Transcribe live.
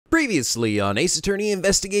Previously on Ace Attorney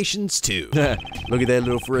Investigations 2. Look at that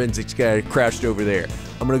little forensics guy crouched over there.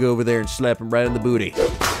 I'm gonna go over there and slap him right in the booty.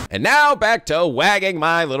 And now back to wagging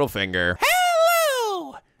my little finger.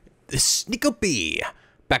 Hello! This is NicoB,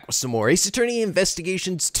 back with some more Ace Attorney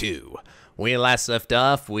Investigations 2. When we last left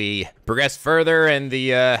off, we progressed further in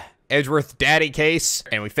the Edgeworth Daddy case,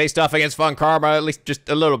 and we faced off against Von Karma, at least just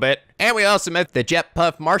a little bit. And we also met the Jet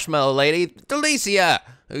Puff Marshmallow Lady, Delicia,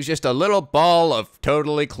 who's just a little ball of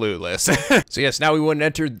totally clueless. So yes, now we went and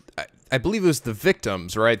entered, I believe it was the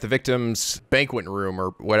victims, right? The victims' banquet room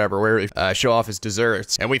or whatever, where they show off his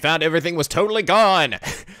desserts. And we found everything was totally gone.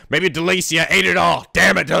 Maybe Delicia ate it all.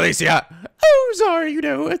 Damn it, Delicia. Oh, sorry, you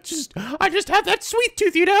know, I just have that sweet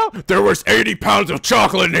tooth, you know? There was 80 pounds of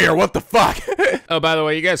chocolate in here, what the fuck? Oh, by the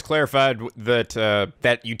way, you guys clarified that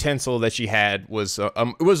that utensil that she had was,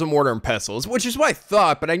 it was a mortar and pestle, which is what I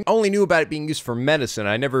thought, but I only knew about it being used for medicine.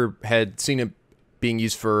 I never had seen it being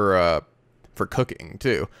used for cooking,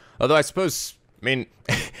 too. Although I suppose, I mean,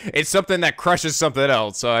 it's something that crushes something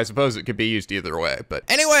else, so I suppose it could be used either way. But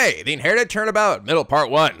anyway, the inherited turnabout, middle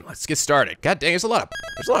part 1. Let's get started. God dang, there's a lot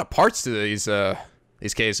of parts to these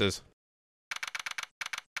cases.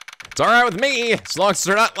 It's all right with me, as long as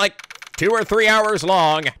they're not like 2 or 3 hours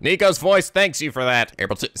long. Nico's voice thanks you for that.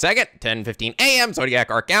 April 2nd, 10:15 a.m.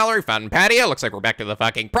 Zodiac Art Gallery, Fountain Patio. Looks like we're back to the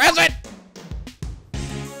fucking present.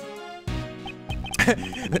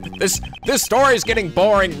 This story's getting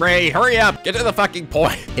boring, Ray. Hurry up, get to the fucking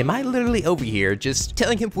point. Am I literally over here just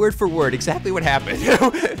telling him word for word exactly what happened?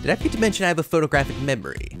 Did I forget to mention I have a photographic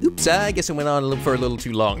memory? Oops, I guess I went on for a little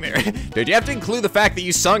too long there. Did you have to include the fact that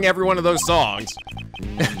you sung every one of those songs?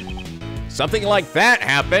 Something like that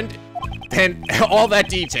happened, and all that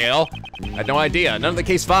detail. I had no idea. None of the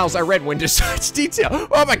case files I read went into such detail.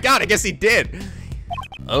 Oh my god, I guess he did.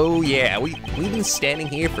 Oh yeah, we've been standing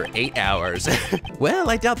here for 8 hours. Well,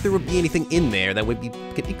 I doubt there would be anything in there that would be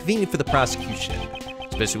convenient for the prosecution,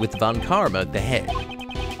 especially with Von Karma at the head.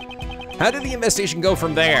 How did the investigation go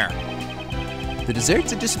from there? The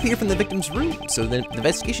desserts had disappeared from the victim's room, so the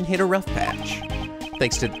investigation hit a rough patch.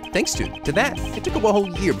 Thanks to that, it took a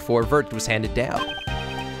whole year before a verdict was handed down.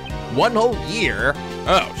 1 whole year?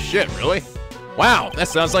 Oh shit, really? Wow, that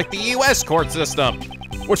sounds like the US court system.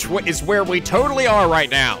 Which is where we totally are right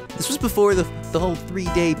now. This was before the whole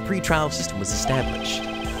 3-day pre-trial system was established.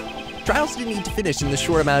 Trials didn't need to finish in the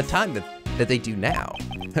short amount of time that they do now.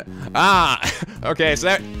 Ah, okay, so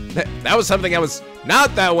that was something that was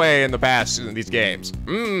not that way in the past in these games.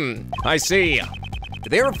 I see. Did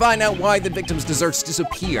they ever find out why the victim's desserts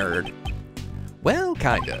disappeared? Well,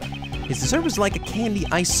 kinda. His dessert was like a candy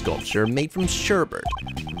ice sculpture made from sherbet.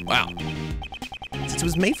 Wow. Since it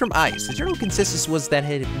was made from ice, the general consensus was that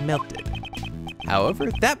it had melted.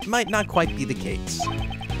 However, that might not quite be the case.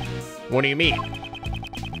 What do you mean?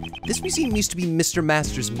 This museum used to be Mr.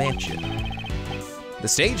 Master's mansion, the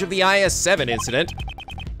stage of the IS-7 incident,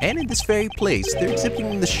 and in this very place, they're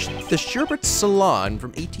exhibiting the sherbet salon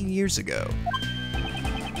from 18 years ago.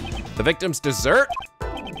 The victim's dessert?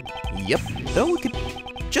 Yep, though it could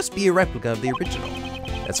just be a replica of the original.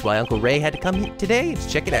 That's why Uncle Ray had to come here today to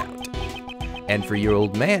check it out. And for your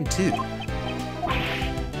old man, too.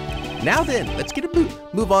 Now then, let's get a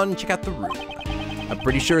move on and check out the room. I'm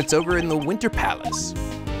pretty sure it's over in the Winter Palace.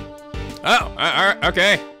 Oh,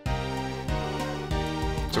 okay.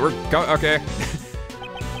 So okay.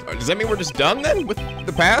 Does that mean we're just done then with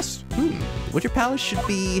the past? The Winter Palace should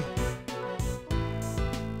be...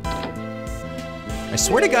 I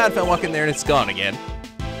swear to God if I walk in there and it's gone again.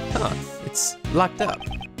 Huh, it's locked up.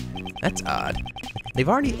 That's odd. They've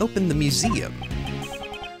already opened the museum.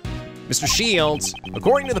 Mr. Shields,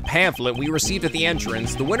 according to the pamphlet we received at the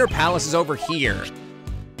entrance, the Winter Palace is over here.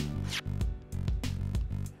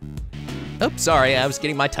 Oh, sorry, I was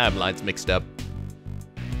getting my timelines mixed up.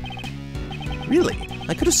 Really?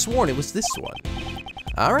 I could have sworn it was this one.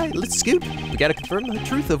 All right, let's scoot. We gotta confirm the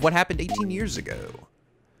truth of what happened 18 years ago.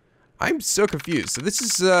 I'm so confused. So this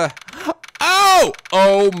is,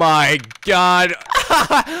 Oh my god.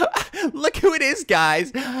 Look who it is,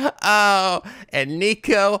 guys. Oh, and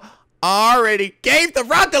Nico already gave the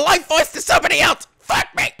Rod the Life voice to somebody else. Fuck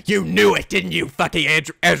me. You knew it, didn't you, fucking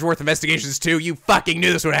Edgeworth Investigations 2? You fucking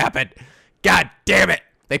knew this would happen. God damn it.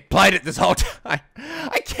 They played it this whole time.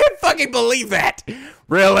 I can't fucking believe that.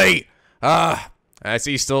 Really? I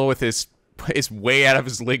see he's still with his way out of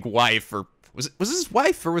his league wife, or was it his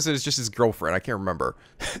wife, or was it just his girlfriend? I can't remember.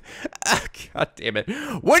 God damn it.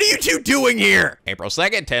 What are you two doing here? April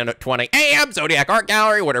 2nd, 10:20 a.m. Zodiac Art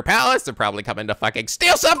Gallery, Winter Palace. They're probably coming to fucking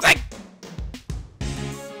steal something.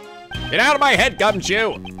 Get out of my head,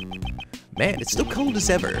 Gumshoe. Man, it's still cold as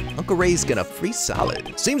ever. Uncle Ray's gonna freeze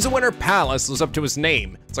solid. Seems the Winter Palace lives up to his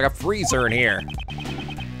name. It's like a freezer in here.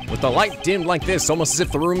 With the light dimmed like this, almost as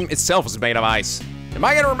if the room itself was made of ice. Am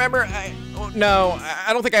I gonna remember? No,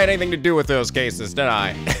 I don't think I had anything to do with those cases, did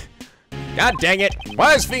I? God dang it.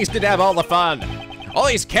 Why does Feasted have all the fun? All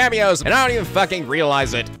these cameos, and I don't even fucking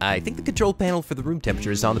realize it. I think the control panel for the room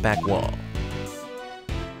temperature is on the back wall.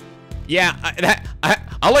 Yeah,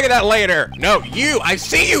 I'll look at that later. No, I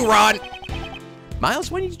see you, Ron.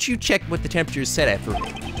 Miles, why don't you check what the temperature is set at for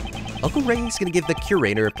me? Uncle Ray's gonna give the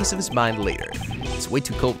curator a piece of his mind later. It's way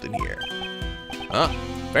too cold in here. Huh,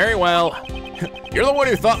 very well. You're the one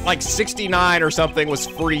who thought like 69 or something was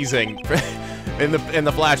freezing in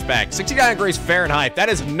the flashback. 69 degrees Fahrenheit, that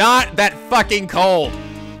is not that fucking cold.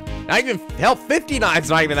 Not even, hell,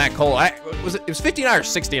 59's not even that cold. It was 59 or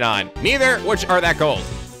 69. Neither which are that cold.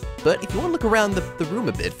 But if you want to look around the room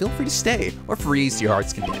a bit, feel free to stay, or freeze to your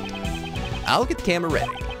heart's content. I'll get the camera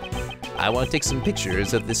ready. I want to take some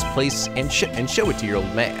pictures of this place and show it to your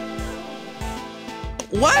old man.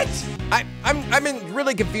 What? I'm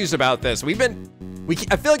really confused about this. I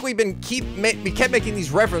feel like we kept making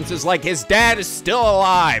these references like his dad is still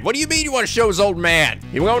alive. What do you mean you want to show his old man?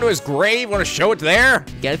 You go to his grave, want to show it there?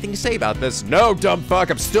 You got anything to say about this? No, dumb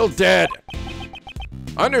fuck, I'm still dead.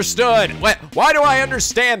 Understood. Why do I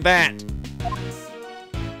understand that?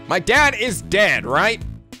 My dad is dead, right?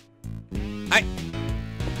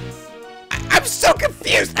 I'm so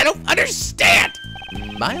confused. I don't understand.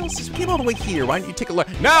 Miles, since we came all the way here, why don't you take a look?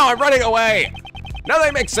 No, I'm running away.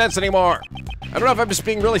 Nothing makes sense anymore. I don't know if I'm just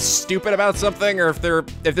being really stupid about something or if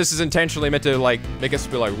this is intentionally meant to like make us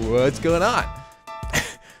be like, what's going on?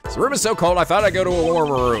 This room is so cold, I thought I'd go to a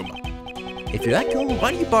warmer room. If you're that cold,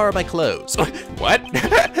 why don't you borrow my clothes? What?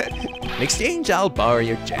 In exchange, I'll borrow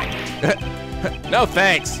your jacket. No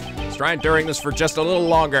thanks. Let's try enduring this for just a little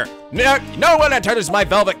longer. No one enters my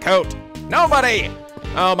velvet coat. Nobody.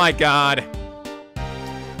 Oh my God.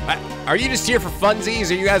 Are you just here for funsies,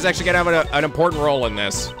 or are you guys actually gonna have an important role in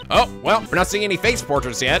this? Oh, well, we're not seeing any face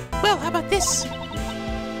portraits yet. Well, how about this?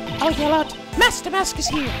 I'll yell out, Master Mask is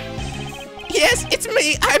here. Yes, it's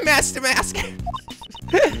me. I'm Master Mask.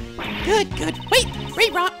 Good.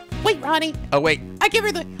 Wait, Ronnie. Oh, wait. I gave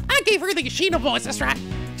her the Yoshino voice, that's right.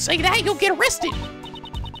 Say that, you'll get arrested.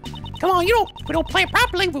 Come on, if we don't play it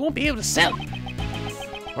properly, we won't be able to sell it.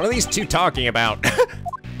 What are these two talking about?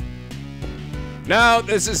 No,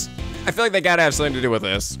 I feel like they gotta have something to do with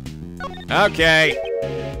this. Okay.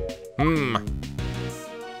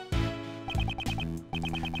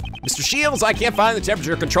 Mr. Shields, I can't find the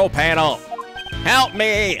temperature control panel. Help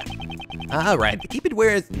me. All right, they keep it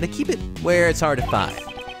where it's hard to find.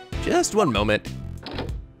 Just one moment.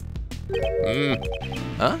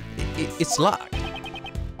 Huh? It's locked.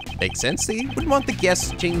 Makes sense. They wouldn't want the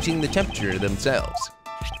guests changing the temperature themselves.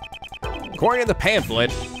 According to the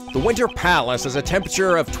pamphlet, the Winter Palace has a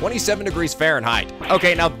temperature of 27 degrees Fahrenheit.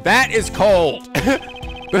 Okay, now that is cold.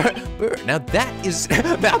 Now that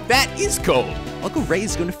is cold. Uncle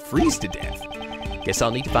Ray's gonna freeze to death. Guess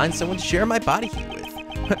I'll need to find someone to share my body heat with.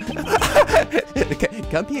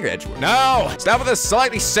 Come here, Edgeworth. No! Stop with the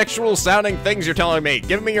slightly sexual sounding things you're telling me.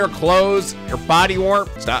 Give me your clothes, your body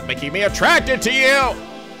warmth. Stop making me attracted to you!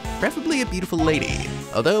 Preferably a beautiful lady.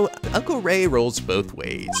 Although, Uncle Ray rolls both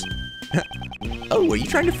ways. Oh, are you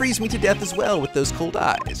trying to freeze me to death as well with those cold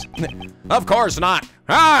eyes? Of course not.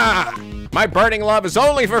 Ah! My burning love is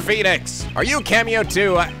only for Phoenix. Are you a cameo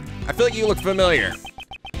too? I feel like you look familiar.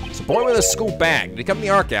 It's a boy with a school bag. Did he come to the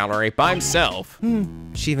art gallery by himself?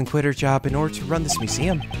 She even quit her job in order to run this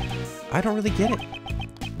museum. I don't really get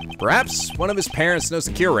it. Perhaps one of his parents knows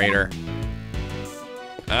the curator.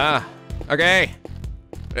 Okay.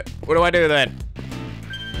 What do I do then?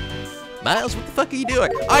 Miles, what the fuck are you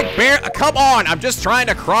doing? Come on, I'm just trying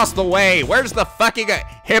to cross the way. Where's the fucking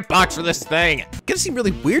hitbox for this thing? It's gonna seem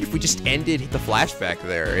really weird if we just ended the flashback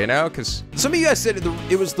there, you know? Because some of you guys said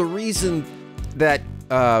it was the reason that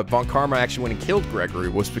Von Karma actually went and killed Gregory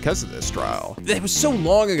was because of this trial. It was so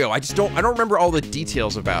long ago, I don't remember all the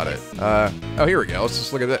details about it. Oh, here we go, let's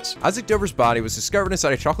just look at this. Isaac Dover's body was discovered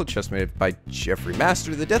inside a chocolate chest made by Jeffrey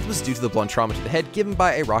Master. The death was due to the blunt trauma to the head given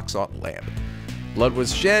by a rock-salt lamp. Blood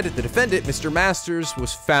was shed. The defendant, Mr. Masters,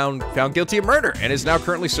 was found guilty of murder and is now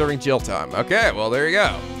currently serving jail time. Okay, well, there you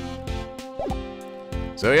go.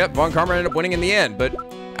 So, yep, Von Karma ended up winning in the end, but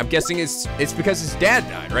I'm guessing it's because his dad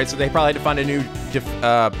died, right? So they probably had to find a new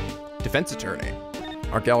defense attorney.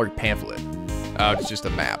 Art gallery pamphlet. Oh, it's just a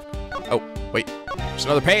map. Oh, wait, there's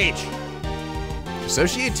another page.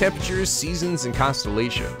 Associated temperatures, seasons, and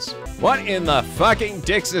constellations. What in the fucking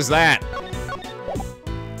dicks is that?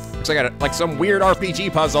 Looks like some weird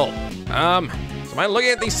RPG puzzle. So am I looking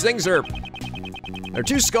at these things, or there are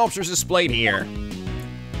two sculptures displayed here?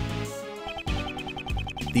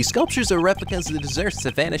 These sculptures are replicas of the desserts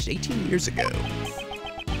that vanished 18 years ago.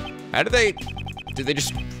 How did they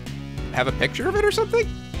just have a picture of it or something?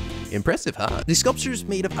 Impressive, huh? These sculptures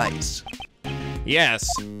made of ice. Yes,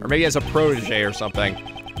 or maybe as a protege or something.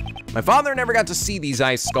 My father never got to see these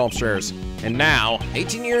ice sculptures, and now,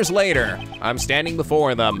 18 years later, I'm standing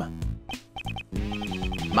before them.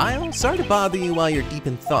 Miles, sorry to bother you while you're deep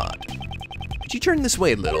in thought. Could you turn this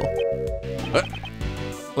way a little?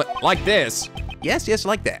 Like this? Yes,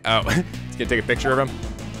 like that. Oh, let's get take a picture of him.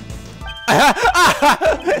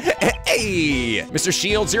 Hey, Mr.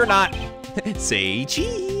 Shields, you're not. Say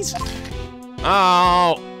cheese.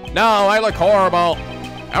 Oh, no, I look horrible.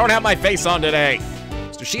 I don't have my face on today.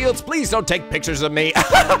 Mr. Shields, please don't take pictures of me.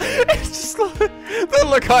 It's just the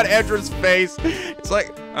look on Edward's face. It's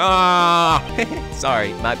like,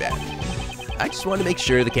 Sorry, my bad. I just want to make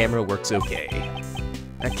sure the camera works okay.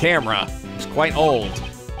 That camera is quite old.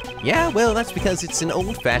 Yeah, well, that's because it's an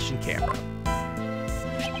old-fashioned camera.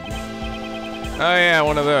 Oh yeah,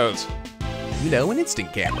 one of those. You know, an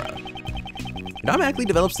instant camera. It automatically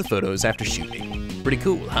develops the photos after shooting. Pretty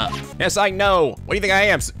cool, huh? Yes, I know. What do you think I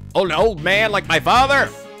am? An old man like my father?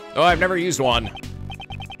 Oh, I've never used one.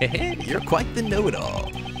 You're quite the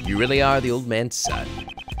know-it-all. You really are the old man's son.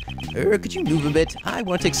 Could you move a bit? I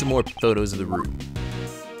want to take some more photos of the room.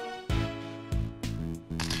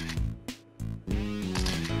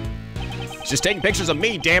 He's just taking pictures of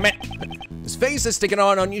me, damn it. His face is taking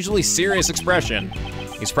on an unusually serious expression.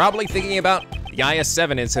 He's probably thinking about the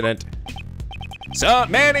IS-7 incident. So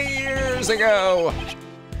many years ago.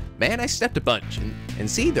 Man, I stepped a bunch, and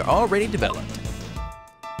see, they're already developed.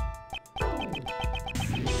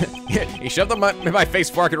 He shoved them in my face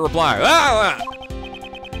before I could reply. Ah!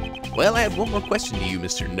 Well, I have one more question to you,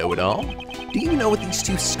 Mr. Know-It-All. Do you know what these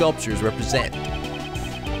two sculptures represent?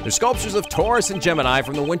 They're sculptures of Taurus and Gemini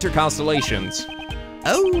from the winter constellations.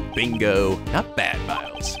 Oh, bingo. Not bad,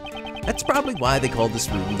 Miles. That's probably why they call this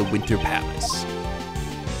room the Winter Palace.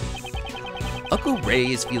 Uncle Ray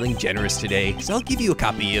is feeling generous today, so I'll give you a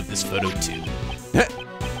copy of this photo too.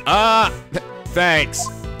 Thanks.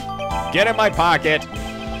 Get in my pocket.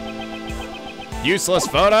 Useless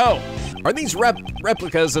photo. Are these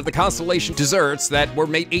replicas of the constellation desserts that were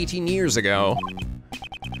made 18 years ago?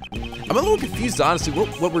 I'm a little confused, honestly.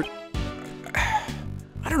 What we're...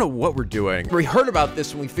 I don't know what we're doing. We heard about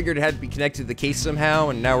this when we figured it had to be connected to the case somehow,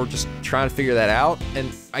 and now we're just trying to figure that out.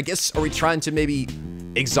 And I guess, are we trying to maybe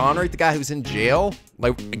exonerate the guy who's in jail?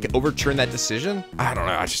 Like, overturn that decision? I don't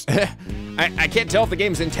know, I just... I can't tell if the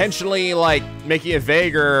game's intentionally, like, making it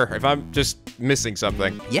vague or if I'm just missing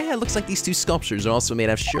something. Yeah, it looks like these two sculptures are also made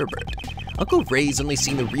out of sherbet. Uncle Ray's only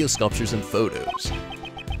seen the real sculptures in photos.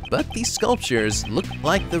 But these sculptures look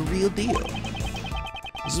like the real deal.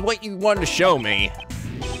 This is what you wanted to show me.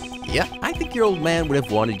 Yeah, I think your old man would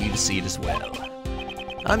have wanted you to see it as well.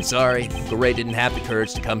 I'm sorry, Uncle Ray didn't have the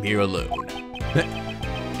courage to come here alone.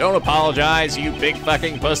 Don't apologize, you big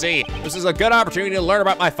fucking pussy. This is a good opportunity to learn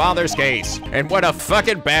about my father's case and what a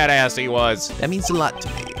fucking badass he was. That means a lot to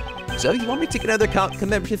me. So you want me to take another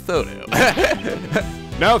commemorative photo?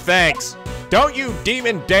 No thanks. Don't you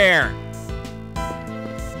demon dare.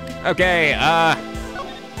 Okay, a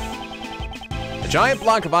giant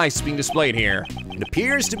block of ice being displayed here. It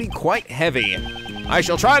appears to be quite heavy. I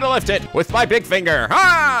shall try to lift it with my big finger.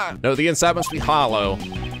 Ah! No, the inside must be hollow.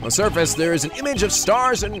 On the surface, there is an image of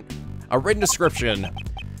stars and a written description.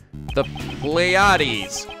 The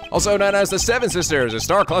Pleiades, also known as the Seven Sisters, a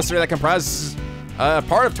star cluster that comprises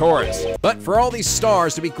part of Taurus. But for all these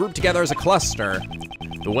stars to be grouped together as a cluster,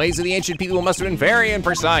 the ways of the ancient people must have been very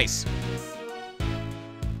imprecise.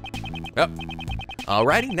 Oh.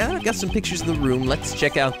 Alrighty, now that I've got some pictures of the room, let's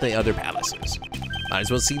check out the other palaces. Might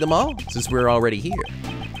as well see them all, since we're already here.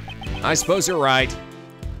 I suppose you're right.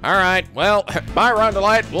 All right, well, bye,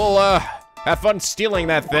 Rondelight. We'll, have fun stealing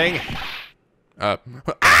that thing. That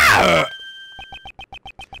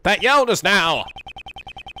yelled us now.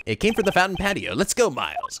 It came from the fountain patio. Let's go,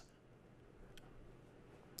 Miles.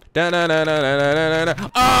 Oh,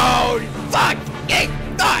 fuck!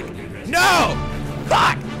 Fuck! No!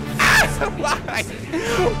 Fuck! Why?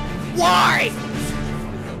 Why?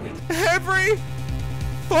 Every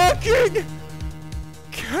fucking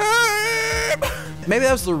game! Maybe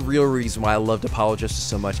that was the real reason why I loved Apollo Justice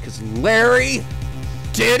so much, because Larry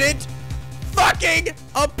didn't fucking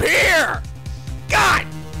appear! God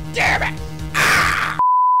damn it! Ah!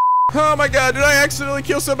 Oh my god, did I accidentally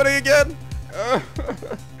kill somebody again?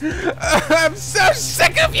 I'm so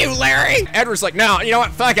sick of you, Larry. Edward's like, no, you know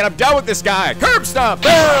what? Fuck it, I'm done with this guy. Curb stomp.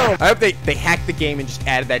 Boom. I hope they hacked the game and just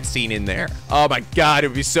added that scene in there. Oh my God, it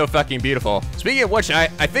would be so fucking beautiful. Speaking of which, I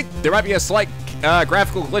think there might be a slight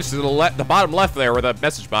graphical glitch to the bottom left there where the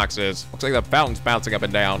message box is. Looks like the fountain's bouncing up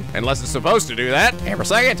and down. Unless it's supposed to do that. Amber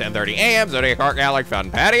second, 10:30 a.m. Zodiac Art Gallery,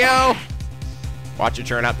 Fountain Patio. Watch it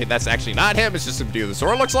turn out. That's actually not him. It's just some dude. The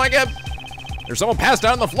sword looks like him. There's someone passed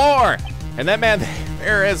out on the floor. And that man,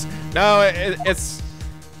 there is. No, it's.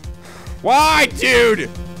 Why, dude?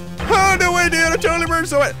 Oh, no way, dude. I totally burned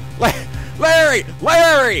so much. Larry,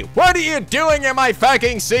 what are you doing in my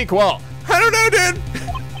fucking sequel? I don't know,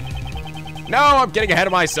 dude. No, I'm getting ahead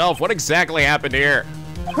of myself. What exactly happened here?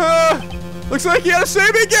 Looks like you had to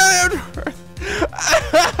save me again.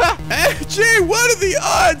 Gee, what are the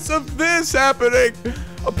odds of this happening?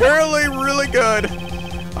 Apparently really good.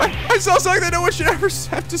 I saw something that no one should ever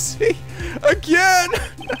have to see again.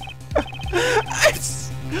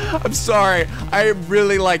 I'm sorry. I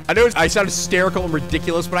really I know I sound hysterical and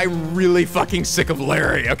ridiculous, but I'm really fucking sick of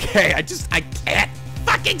Larry, okay? I can't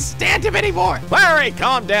fucking stand him anymore. Larry,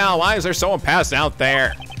 calm down. Why is there someone passed out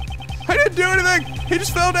there? I didn't do anything. He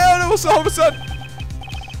just fell down and all of a sudden.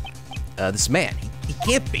 This man, he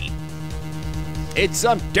can't be. It's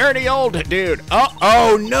some dirty old dude.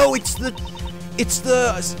 Oh no, it's the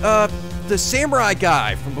samurai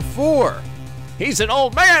guy from before. He's an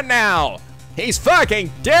old man now. He's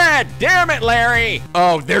fucking dead. Damn it, Larry.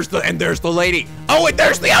 Oh, there's the lady. Oh, and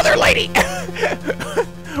there's the other lady.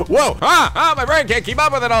 Whoa, my brain can't keep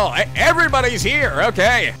up with it all. Everybody's here,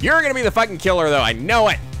 okay. You're gonna be the fucking killer though, I know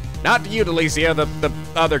it. Not you, Delicia, the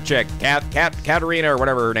other chick, Katarina or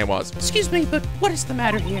whatever her name was. Excuse me, but what is the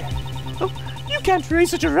matter here? Oh, you can't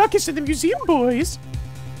raise such a ruckus in the museum, boys.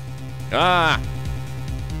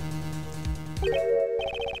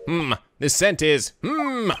 This scent is,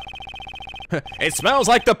 It smells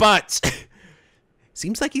like the BUTZ.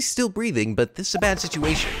 Seems like he's still breathing, but this is a bad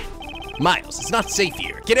situation. Miles, it's not safe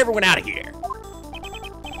here. Get everyone out of here.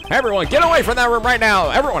 Everyone, get away from that room right now.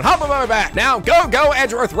 Everyone, hop on my back. Now, go,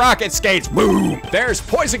 Edgeworth rocket skates. Boom. There's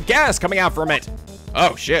poison gas coming out from it.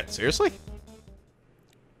 Oh, shit. Seriously?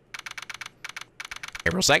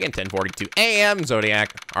 April 2nd, 10:42 a.m.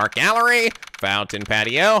 Zodiac Art Gallery, Fountain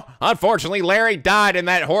Patio. Unfortunately, Larry died in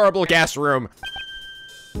that horrible gas room.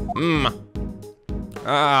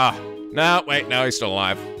 No, wait, no, he's still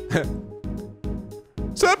alive.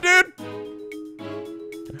 Sup, dude?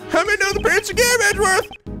 How many know the parents of game,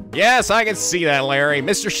 Edgeworth? Yes, I can see that, Larry.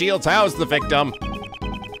 Mr. Shields, how's the victim?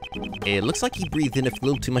 It looks like he breathed in a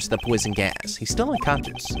little too much of that poison gas. He's still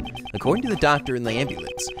unconscious. According to the doctor in the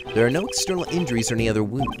ambulance, there are no external injuries or any other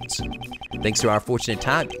wounds. Thanks to our fortunate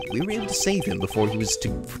timing, we were able to save him before he was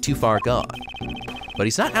too far gone. But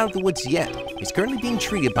he's not out of the woods yet. He's currently being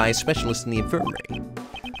treated by a specialist in the infirmary.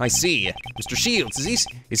 I see. Mr. Shields,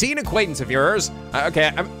 is he an acquaintance of yours?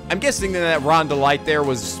 Okay, I'm guessing that Rhonda Light there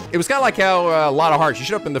was kind of like how Lotta Hart, she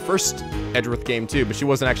showed up in the first Edgeworth game too, but she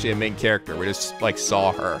wasn't actually a main character. We just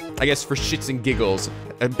saw her. I guess for shits and giggles.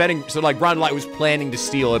 I'm betting, so Rhonda Light was planning to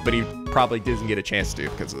steal it, but he probably didn't get a chance to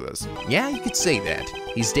because of this. Yeah, you could say that.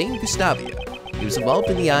 He's Dane Gustavia. He was involved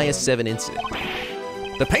in the IS-7 incident.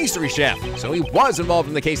 The pastry chef, so he was involved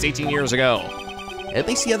in the case 18 years ago. At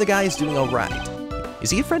least the other guy is doing all right. Is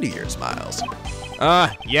he a friend of yours, Miles?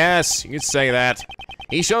 Yes, you could say that.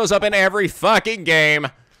 He shows up in every fucking game.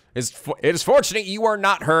 It is fortunate you are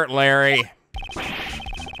not hurt, Larry.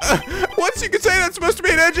 Once you can say that's supposed to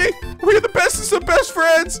mean edgy, we're the bestest of best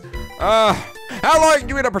friends. How long are you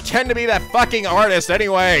gonna pretend to be that fucking artist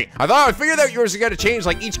anyway? I thought I figured out you were gonna change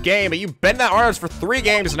each game, but you've been that artist for 3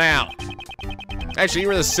 games now. Actually, you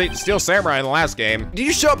were the Steel Samurai in the last game. Did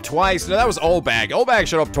you show up twice? No, that was Oldbag. Oldbag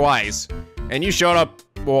showed up twice. And you showed up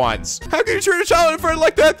once. How can you treat a child in front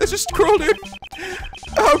like that? That's just cruel, dude.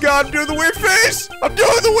 Oh God, I'm doing the weird face. I'm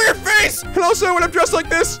doing the weird face. And also, when I'm dressed like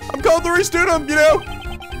this, I'm called Maurice Dunham, you know?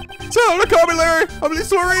 So, don't call me Larry. I'm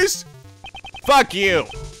Lisa Maurice. Fuck you.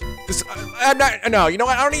 No, you know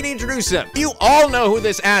what? I don't need to introduce him. You all know who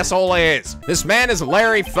this asshole is. This man is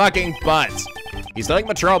Larry fucking BUTZ. He's nothing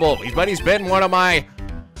but trouble, but he's been one of my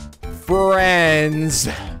friends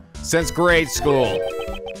since grade school.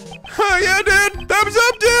 Oh yeah, dude. Thumbs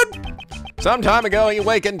up, dude. Some time ago, he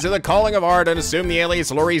awakened to the calling of art and assumed the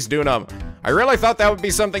alias Maurice Dunham. I really thought that would be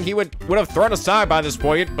something he would have thrown aside by this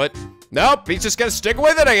point, but nope, he's just gonna stick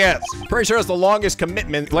with it, I guess. Pretty sure it's the longest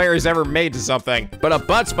commitment Larry's ever made to something. But a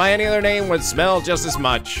BUTZ by any other name would smell just as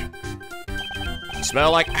much.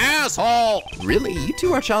 Smell like asshole! Really? You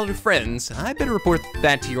two are childhood friends. I better report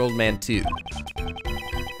that to your old man, too.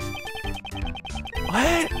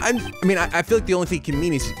 What? I mean, I feel like the only thing it can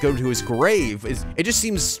mean is to go to his grave. It just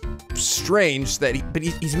seems strange that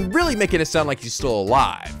he's really making it sound like he's still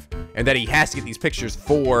alive and that he has to get these pictures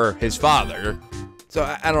for his father. So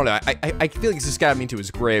I don't know. I feel like he's just got me to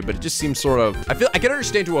his grave, but it just seems sort of. I can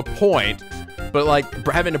understand to a point, but like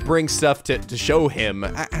having to bring stuff to show him,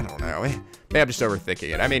 I don't know. Maybe I'm just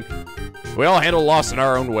overthinking it. I mean, we all handle loss in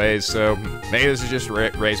our own ways, so maybe this is just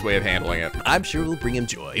Ray's way of handling it. I'm sure it'll bring him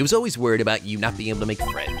joy. He was always worried about you not being able to make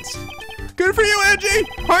friends. Good for you, Angie.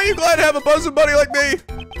 Aren't you glad to have a bosom buddy like me?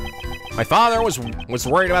 My father was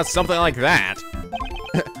worried about something like that.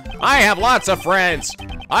 I have lots of friends.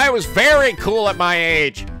 I was very cool at my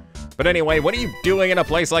age. But anyway, what are you doing in a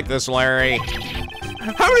place like this, Larry?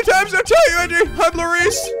 How many times did I tell you, Angie? I'm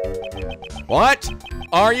Larice. What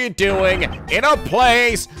are you doing in a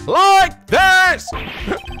place like this?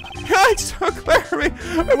 Guys, don't glare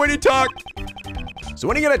at me when you talk. So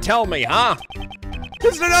when are you gonna tell me, huh?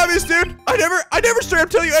 Isn't it obvious, dude? I never straight up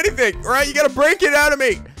tell you anything, all right? You gotta break it out of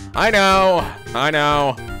me. I know.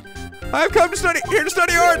 I've come here to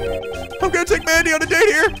study art. I'm gonna take Mandy on a date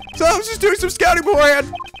here, so I was just doing some scouting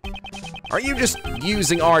beforehand. Are you just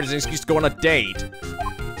using art as an excuse to go on a date?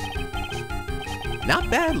 Not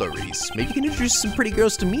bad, Larice. Maybe you can introduce some pretty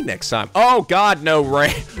girls to me next time. Oh God, no,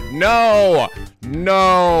 Ray. No.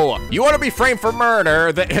 You want to be framed for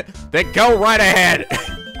murder? Then go right ahead.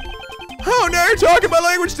 Oh, now you're talking my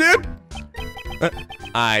language, dude.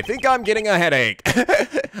 I think I'm getting a headache.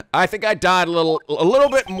 I think I died a little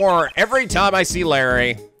bit more every time I see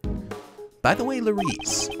Larry. By the way,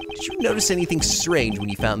 Larice, did you notice anything strange when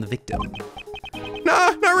you found the victim?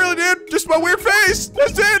 Nah, not really, dude. Just my weird face.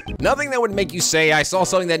 That's it. Nothing that would make you say I saw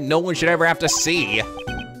something that no one should ever have to see.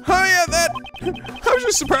 Oh yeah, that. I was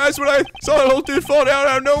just surprised when I saw that old dude fall down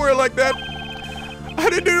out of nowhere like that. I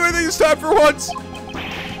didn't do anything this time for once.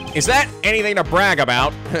 Is that anything to brag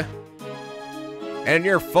about? And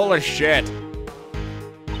you're full of shit.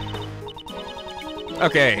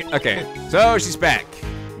 Okay. So she's back.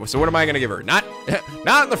 So what am I gonna give her? Not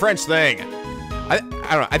the French thing. I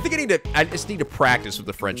don't know. I think I just need to practice with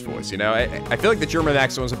the French voice, you know? I feel like the German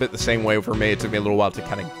accent was a bit the same way for me. It took me a little while to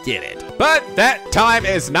kind of get it. But that time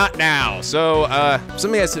is not now. So,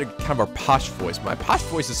 something has to kind of a posh voice. My posh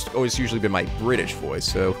voice has always usually been my British voice,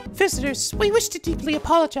 so. Visitors, we wish to deeply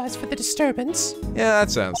apologize for the disturbance. Yeah, I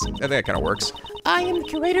think that kind of works. I am the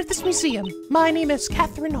curator of this museum. My name is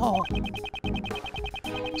Catherine Hall.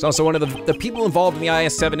 It's also one of the people involved in the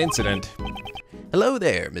IS-7 incident. Hello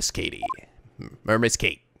there, Miss Katie. Or Miss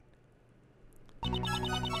Kate.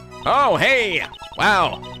 Oh, hey!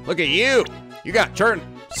 Wow, look at you! You got turned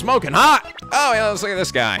smoking hot! Oh, yeah, let's look at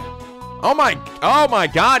this guy. Oh my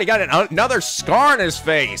God, he got another scar on his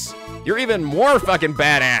face! You're even more fucking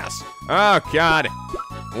badass! Oh, God.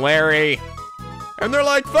 Larry. And they're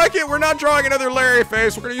like, fuck it, we're not drawing another Larry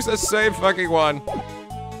face, we're gonna use the same fucking one.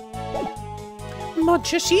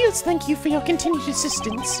 Monsieur Shields, thank you for your continued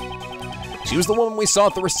assistance. She was the woman we saw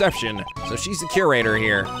at the reception, so she's the curator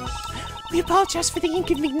here. We apologize for the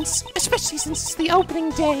inconvenience, especially since it's the opening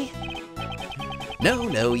day.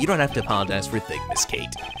 No, you don't have to apologize for a thing, Miss Kate.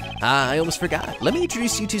 I almost forgot. Let me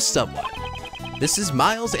introduce you to someone. This is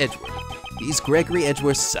Miles Edgeworth. He's Gregory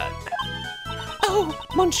Edgeworth's son. Oh,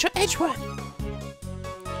 Monsieur Edgeworth.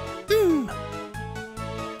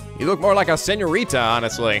 You look more like a senorita,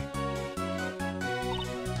 honestly.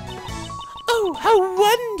 Oh, how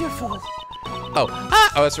wonderful. Oh,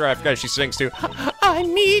 that's right, I forgot she sings too. I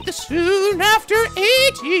meet the soon after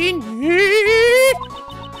 18 years.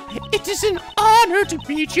 It is an honor to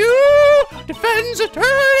meet you, defense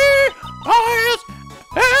attorney, Miles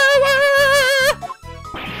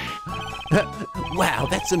Edgeworth. Wow,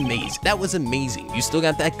 that's amazing. That was amazing. You still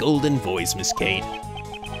got that golden voice, Miss Kate.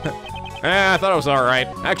 I thought it was all right.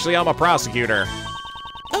 Actually, I'm a prosecutor.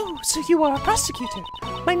 Oh, so you are a prosecutor.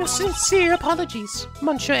 My most sincere apologies,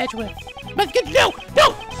 Monsieur Edgeworth. But no,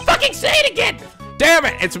 fucking say it again! Damn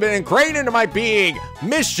it, it's been ingrained into my being.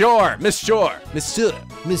 Monsieur. Monsieur.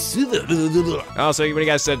 Also, when you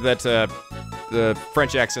guys said that the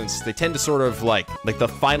French accents, they tend to sort of like the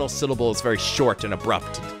final syllable is very short and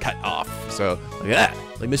abrupt and cut off. So, like that,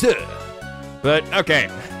 like monsieur. But, okay,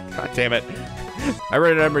 god damn it. I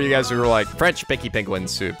remember you guys who were like, French picky penguin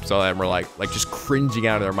soup. So them were like just cringing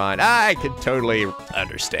out of their mind. I could totally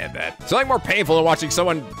understand that. It's nothing more painful than watching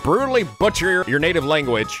someone brutally butcher your native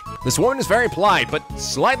language. This woman is very polite, but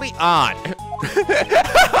slightly odd.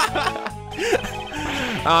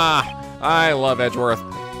 I love Edgeworth.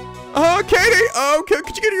 Oh, Katie,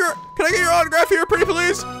 can I get your autograph here, pretty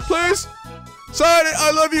please? Please? Sign it,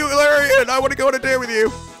 I love you, Larry, and I want to go on a date with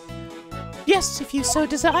you. Yes, if you so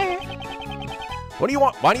desire. What do you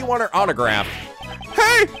want? Why do you want her autograph?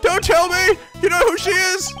 Hey, don't tell me! You know who she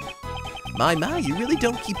is? My, you really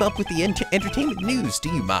don't keep up with the entertainment news, do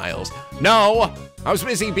you, Miles? No, I was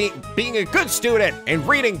busy being a good student and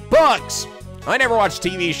reading books. I never watch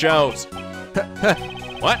TV shows.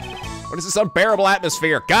 What? What is this unbearable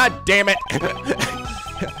atmosphere? God damn it.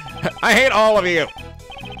 I hate all of you.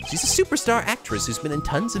 She's a superstar actress who's been in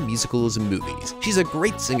tons of musicals and movies. She's a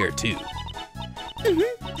great singer, too.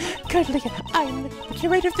 Currently, I'm the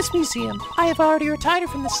curator of this museum. I have already retired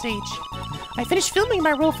from the stage. I finished filming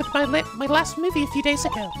my role for my last movie a few days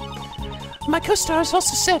ago. My co-stars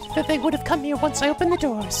also said that they would have come here once I opened the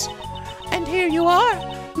doors. And here you are,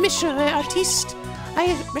 Monsieur Artiste.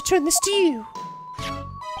 I return this to you.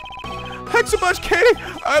 Thanks so much, Katie.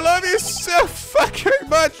 I love you so fucking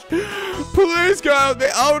much. Please, God,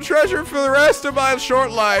 I'll treasure for the rest of my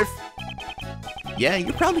short life. Yeah,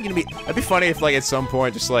 you're probably gonna be. That'd be funny if, like, at some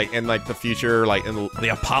point, just like in like the future, like in the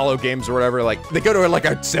Apollo games or whatever, like they go to like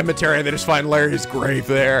a cemetery and they just find Larry's grave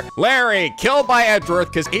there. Larry killed by Edgeworth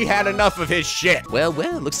because he had enough of his shit. Well,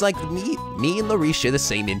 looks like me and Laurie share the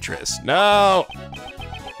same interest. No.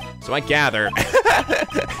 So I gathered.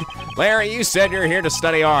 Larry, you said you're here to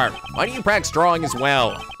study art. Why don't you practice drawing as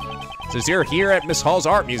well? Since you're here at Miss Hall's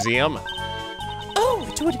Art Museum. Oh,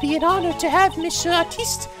 it would be an honor to have Monsieur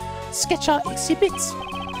Artiste sketch art exhibits.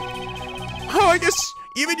 Oh, I guess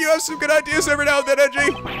even you have some good ideas every now and then,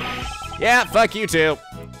 Edgy. Yeah, fuck you too.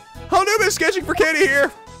 I'll do a bit of sketching for Katie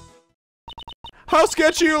here. I'll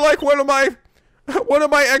sketch you like one of my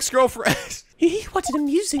ex-girlfriends. What an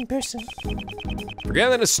amusing person.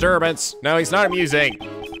 Forget the disturbance. No, he's not amusing.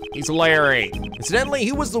 He's Larry. Incidentally,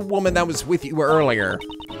 who was the woman that was with you earlier?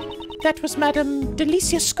 That was Madame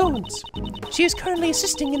Delicia Scones. She is currently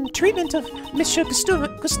assisting in the treatment of Monsieur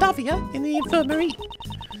Gustavia in the infirmary.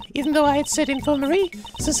 Even though I had said infirmary,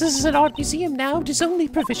 since this is an art museum now, it is only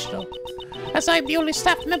provisional. As I am the only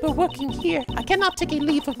staff member working here, I cannot take a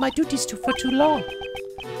leave of my duties for too long.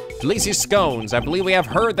 Delicia Scones. I believe we have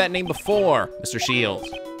heard that name before, Mr. Shields.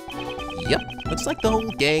 Yep, looks like the whole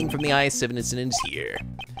gang from the IS-7 incident is here.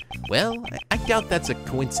 Well, I doubt that's a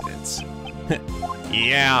coincidence.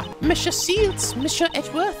 Yeah. Monsieur Shields, Monsieur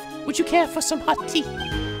Edgeworth, would you care for some hot tea?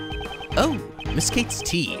 Oh, Miss Kate's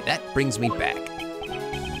tea. That brings me back.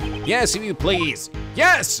 Yes, if you please.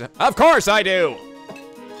 Yes, of course I do.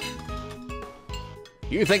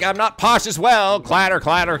 You think I'm not posh as well? Clatter,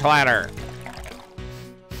 clatter, clatter.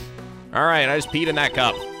 All right, I just peed in that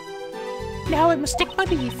cup. Now I must take my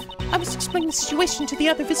leave. I must explain the situation to the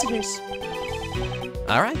other visitors.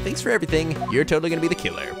 All right, thanks for everything. You're totally gonna be the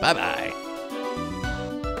killer. Bye-bye.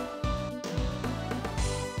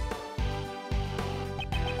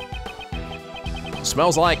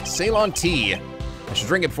 Smells like Ceylon tea. I should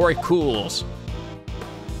drink it before it cools.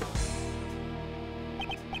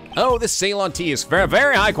 Oh, this Ceylon tea is very,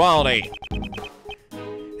 very high quality.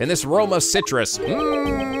 And this aroma of citrus.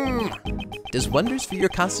 Does wonders for your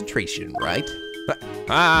concentration, right?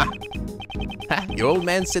 Ah. Your old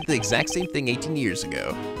man said the exact same thing 18 years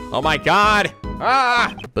ago. Oh my God.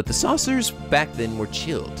 Ah. But the saucers back then were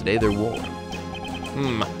chilled. Today they're warm.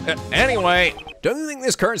 Anyway, don't you think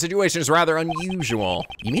this current situation is rather unusual?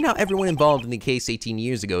 You mean how everyone involved in the case 18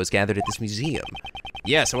 years ago is gathered at this museum?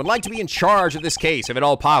 Yes, I would like to be in charge of this case, if at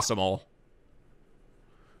all possible.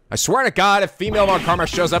 I swear to God, if female Von Karma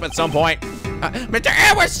shows up at some point. Mr.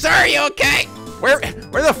 Edwards, sir, are you okay? Where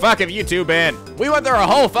the fuck have you two been? We went through a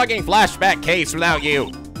whole fucking flashback case without you.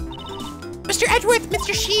 Mr. Edgeworth,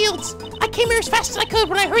 Mr. Shields, I came here as fast as I could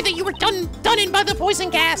when I heard that you were done in by the poison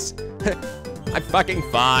gas. I'm fucking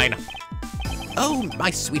fine. Oh, my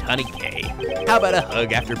sweet honey Kay. How about a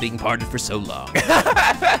hug after being parted for so long?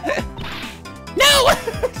 No!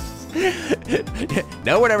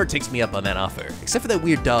 No one ever takes me up on that offer, except for that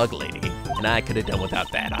weird dog lady. And I could have done without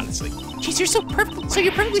that, honestly. Jeez, you're so perfect, so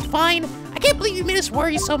you're perfectly fine. I can't believe you made us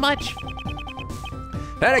worry so much.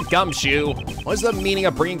 That a gumshoe. What's the meaning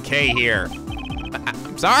of bringing Kay here?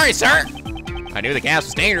 I'm sorry, sir. I knew the gas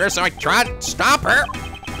was dangerous, so I tried to stop her.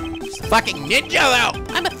 She's a fucking ninja, though.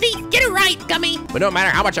 I'm a thief. Get it right, Gummy. But no matter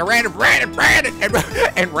how much I ran, I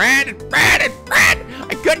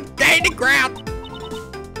couldn't gain the ground.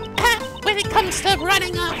 When it comes to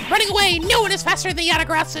running away, no one is faster than the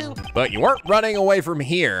Yatagratsu. But you weren't running away from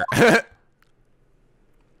here. Mr.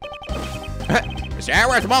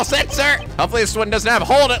 Edwards, I'm all set, sir. Hopefully this one doesn't have a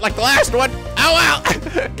hole in it like the last one. Oh well.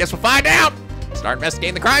 Guess we'll find out. Start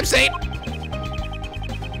investigating the crime scene.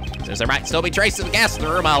 Since there might still be traces of gas in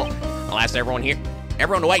the room, I'll ask everyone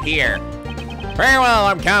to wait here. Very well,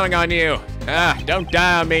 I'm counting on you. Don't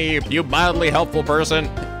die on me, you mildly helpful person.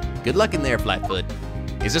 Good luck in there, Flatfoot.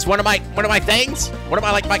 Is this one of my things? One of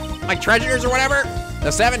my treasures or whatever?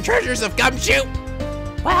 The 7 treasures of Gumshoe?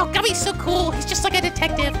 Wow, Gummy's so cool. He's just like a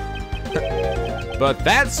detective. But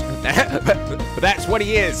that's what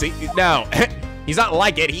he is. No, he's not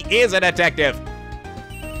like it. He is a detective.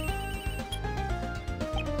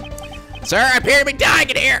 Sir, I appear to be dying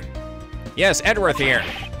in here. Yes, Edworth here.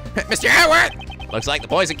 Mr. Edworth! Looks like the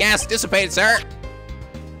poison gas dissipated, sir.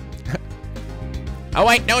 Oh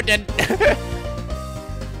wait, no it didn't.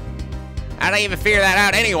 I didn't even figure that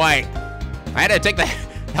out anyway. I had to take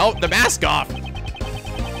the mask off.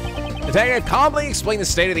 Detective calmly explained the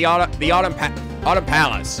state of the Autumn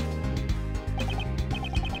Palace.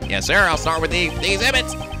 Yes, sir, I'll start with the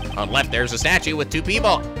exhibits. On the left, there's a statue with 2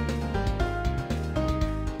 people.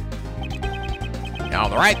 And on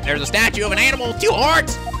the right, there's a statue of an animal with 2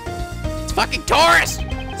 horns. It's fucking Taurus.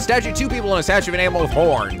 Statue 2 people and a statue of an animal with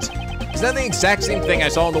horns. Is that the exact same thing I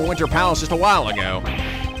saw in the Winter Palace just a while ago?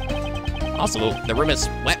 Also, the room is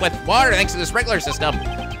wet with water thanks to the sprinkler system.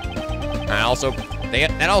 That also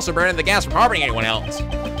prevented the gas from harming anyone else.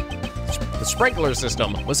 The sprinkler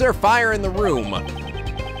system. Was there a fire in the room?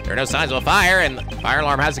 There are no signs of a fire, and the fire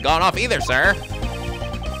alarm hasn't gone off either, sir.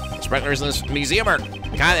 The sprinklers in this museum are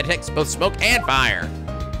the kind that detects both smoke and fire.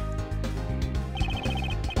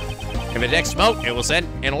 If it detects smoke, it will send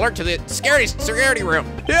an alert to the security room.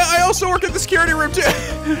 Yeah, I also work at the security room too.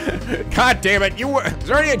 God damn it, is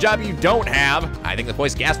there any job you don't have? I think the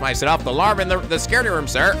poison gas might set off the alarm in the security room,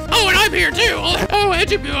 sir. Oh, and I'm here too. Oh,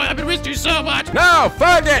 Edgebu, I've been missing you so much. No,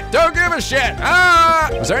 fuck it, don't give a shit.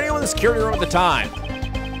 Was there anyone in the security room at the time?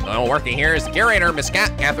 The one working here is the curator, Miss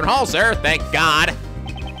Catherine Hall, sir. Thank God.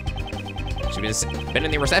 She's been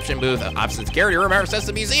in the reception booth opposite the security room ever since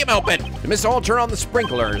the museum opened. Did Miss Hall turn on the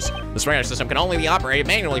sprinklers? The sprinkler system can only be operated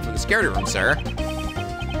manually from the security room, sir.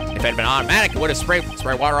 If it had been automatic, it would have sprayed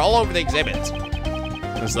water all over the exhibits.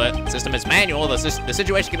 Since the system is manual, the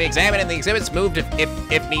situation can be examined and the exhibits moved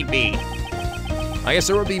if need be. I guess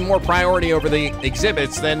there would be more priority over the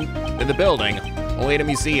exhibits than the building, only at a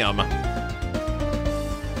museum.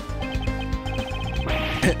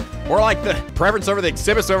 Or like the preference over the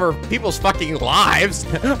exhibits over people's fucking lives.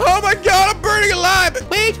 Oh my God, I'm burning alive.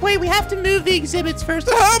 Wait, we have to move the exhibits first.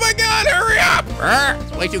 Oh my God, hurry up.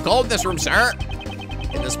 It's way too cold in this room, sir.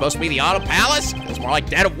 Isn't this supposed to be the Autumn Palace? It's more like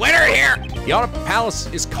dead of winter here. The Autumn Palace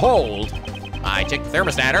is cold. I checked the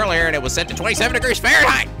thermostat earlier and it was set to 27 degrees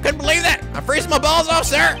Fahrenheit. Couldn't believe that. I'm freezing my balls off,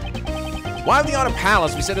 sir. Why would the Autumn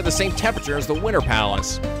Palace be set at the same temperature as the Winter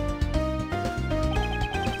Palace?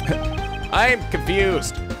 I am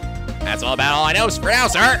confused. That's all I know for now,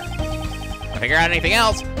 sir. If I figure out anything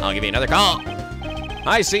else, I'll give you another call.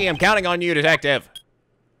 I see. I'm counting on you, Detective.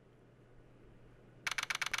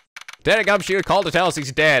 Detective Gumshoe called to tell us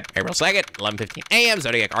he's dead. April 2nd, 11:15 a.m.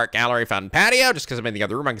 Zodiac Art Gallery, Fountain Patio. Just because I'm in the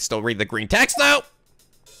other room, I can still read the green text, though.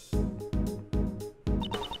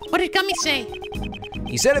 What did Gummy say?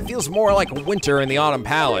 He said it feels more like winter in the Autumn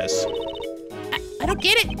Palace. I don't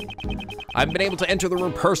get it. I haven't been able to enter the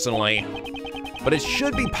room personally, but it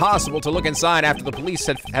should be possible to look inside after the police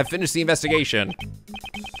have finished the investigation.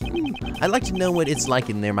 I'd like to know what it's like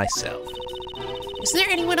in there myself. Is there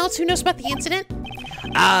anyone else who knows about the incident?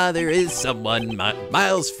 There is someone,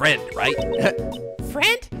 Miles' friend, right?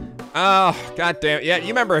 Friend? Oh, goddamn. Yeah, you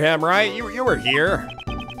remember him, right? You were here.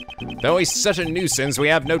 Though he's such a nuisance, we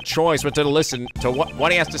have no choice but to listen to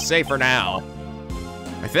what he has to say for now.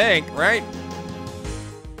 I think, right?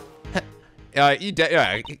 He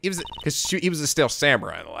was a stealth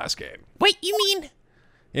samurai in the last game. Wait, you mean?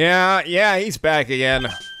 Yeah, he's back again.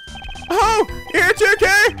 Oh, here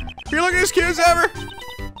 2K. You're looking as cute as ever.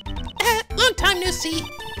 Long time no see.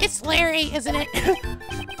 It's Larry, isn't it?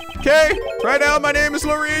 Okay, right now my name is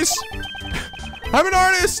Larice. I'm an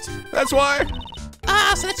artist, that's why.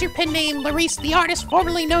 Ah, so that's your pen name, Larice, the artist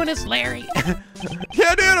formerly known as Larry.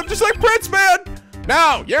 Yeah, dude, I'm just like Prince, man.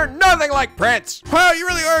 No, you're nothing like Prince. Wow, you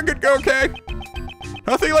really are a good girl, okay?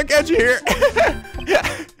 Nothing like edgy here.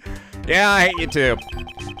 Yeah, I hate you too.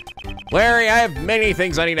 Larry, I have many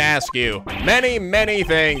things I need to ask you. Many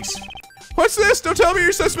things. What's this? Don't tell me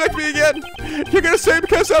you suspect me again. You're gonna say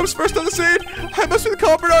because I was first on the scene, I must be the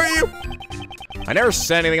culprit, are you? I never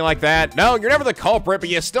said anything like that. No, you're never the culprit, but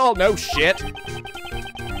you still know shit.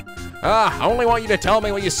 I only want you to tell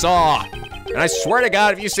me what you saw. And I swear to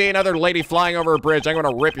God, if you see another lady flying over a bridge, I'm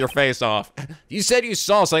gonna rip your face off. You said you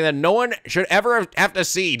saw something that no one should ever have to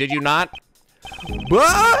see, did you not?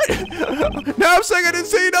 What? Now I'm saying I didn't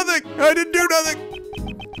see nothing. I didn't do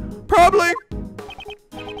nothing. Probably.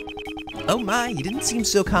 Oh my, you didn't seem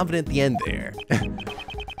so confident at the end there.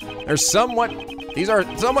 These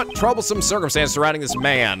are somewhat troublesome circumstances surrounding this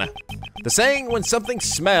man. The saying, when something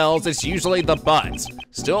smells, it's usually the BUTZ.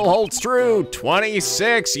 Still holds true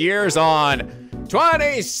 26 years on.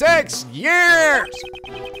 26 years!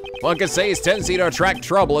 One could say his tendency to attract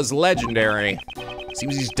trouble is legendary.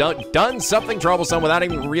 Seems he's done something troublesome without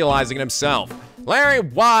even realizing it himself. Larry,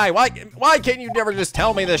 why? Why can't you never just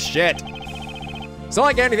tell me this shit? It's not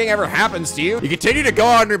like anything ever happens to you. You continue to go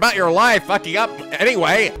on about your life, fucking up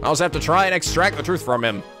anyway. I also have to try and extract the truth from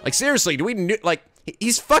him. Like, seriously,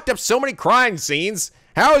 he's fucked up so many crime scenes.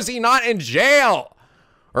 How is he not in jail?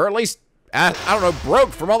 Or at least, I don't know,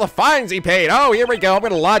 broke from all the fines he paid. Oh, here we go. I'm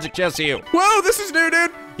gonna logic test you. Whoa, this is new,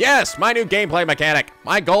 dude. Yes, my new gameplay mechanic.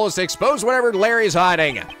 My goal is to expose whatever Larry's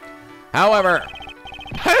hiding. However,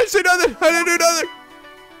 I didn't say nothing. I didn't do nothing.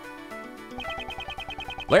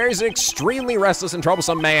 Larry's an extremely restless and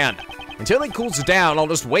troublesome man. Until he cools down, I'll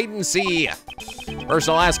just wait and see. First,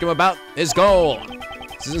 I'll ask him about his goal.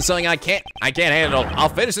 This isn't something I can't handle. I'll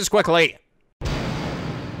finish this quickly.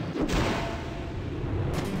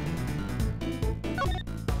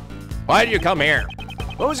 Why did you come here?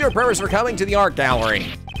 What was your purpose for coming to the art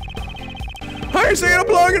gallery? Are you saying I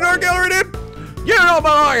belong in an art gallery, dude? You don't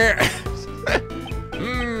belong here.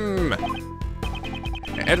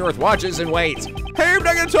 Edgeworth watches and waits. Hey, I'm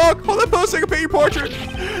not gonna talk. Hold that post so I can paint your portrait.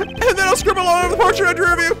 And then I'll scribble all over the portrait I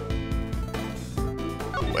drew of you.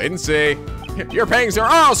 Wait and see. Your paintings are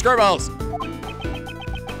all scribbles.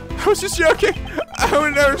 I was just joking. I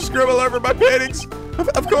would never scribble over my paintings.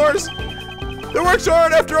 Of course. The works are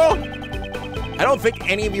art after all. I don't think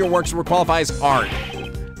any of your works would qualify as art.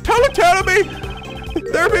 Don't look down at me.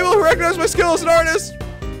 There are people who recognize my skill as an artist.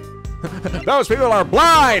 Those people are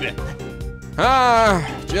blind.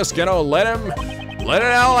 Just gonna let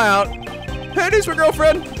it all out. Andy's my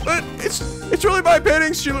girlfriend, but it's really my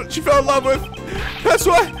paintings she fell in love with. That's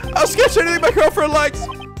why I'll sketch anything my girlfriend likes.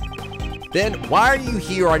 Then why are you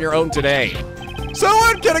here on your own today? So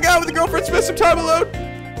what? Can a guy with a girlfriend spend some time alone?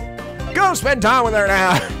 Go spend time with her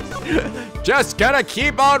now. Just gonna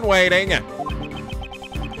keep on waiting.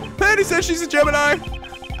 Andy says she's a Gemini.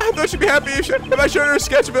 I thought she'd be happy if I showed her a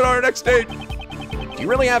sketch of it on our next date. Do you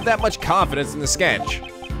really have that much confidence in the sketch?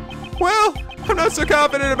 Well, I'm not so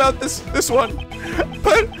confident about this one,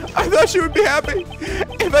 but I thought she would be happy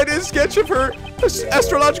if I did a sketch of her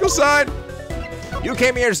astrological sign. You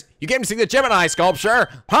came to see the Gemini sculpture?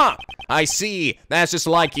 Huh, I see. That's just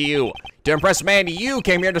like you. To impress Mandy, you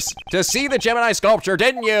came here to see the Gemini sculpture,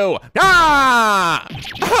 didn't you? Ah!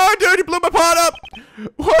 Oh, dude, you blew my pot up.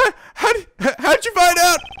 What? How'd you find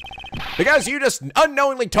out? Because you just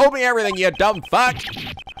unknowingly told me everything, you dumb fuck.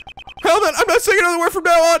 Hell then, I'm not saying another word from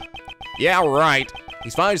now on. Yeah, right.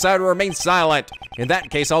 He's finally decided to remain silent. In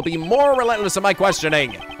that case, I'll be more relentless in my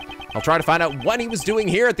questioning. I'll try to find out what he was doing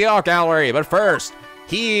here at the art gallery, but first,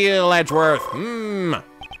 heal Edgeworth.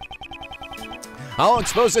 I'll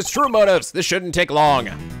expose his true motives. This shouldn't take long.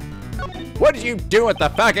 What did you do at the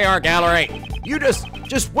fucking art gallery? You just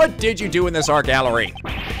what did you do in this art gallery?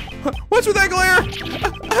 What's with that glare?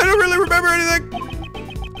 I don't really remember anything.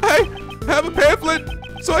 I have a pamphlet,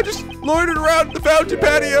 so I just loitered around the fountain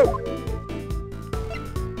patio.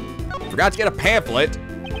 Forgot to get a pamphlet?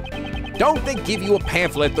 Don't they give you a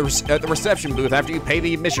pamphlet at the reception booth after you pay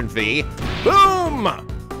the admission fee? Boom!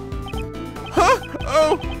 Huh?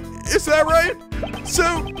 Oh, is that right?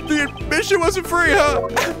 So the admission wasn't free, huh?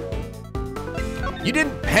 You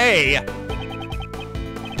didn't pay.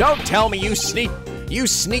 Don't tell me you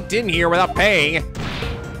sneaked in here without paying.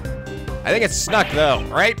 I think it's snuck though,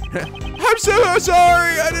 right? I'm so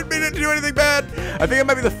sorry. I didn't mean to do anything bad. I think it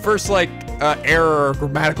might be the first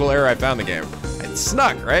grammatical error I found in the game. It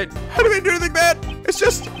snuck, right? I didn't mean to do anything bad. It's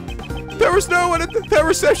just there was no one at that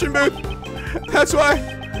reception booth. That's why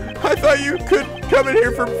I thought you could come in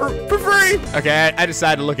here for free. Okay, I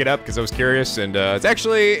decided to look it up because I was curious, and it's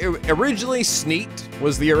actually originally sneaked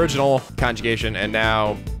was the original conjugation, and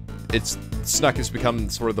now snuck has become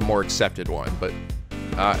sort of the more accepted one. But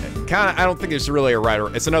I don't think there's really a right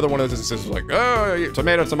or it's another one of those instances like, oh,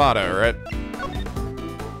 tomato, right?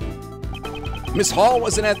 Miss Hall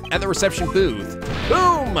wasn't at the reception booth.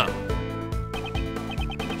 Boom!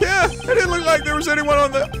 Yeah, it didn't look like there was anyone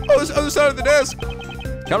on the other side of the desk.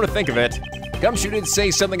 Come to think of it, Gumshoe did say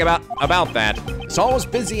something about that. Saul was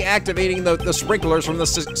busy activating the sprinklers from the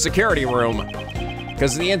security room.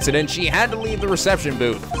 Because of the incident, she had to leave the reception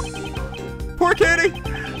booth. Poor Katie.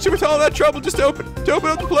 She went to all that trouble just to open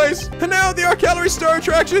up the place. And now the art gallery star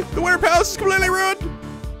attraction, the Winter Palace, is completely ruined.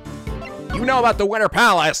 You know about the Winter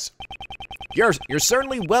Palace. You're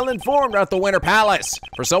certainly well informed about the Winter Palace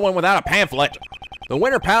for someone without a pamphlet. The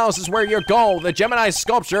Winter Palace is where your goal, the Gemini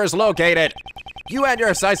sculpture, is located. You had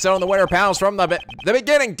your sights set on the Winter Palace from the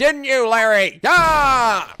beginning, didn't you, Larry?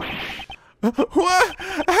 Ah! What?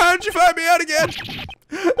 How did you find me out again?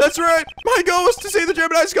 That's right. My goal was to see the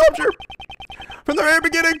Gemini sculpture. From the very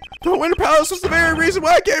beginning, the Winter Palace was the very reason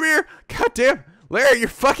why I came here. God damn, Larry, your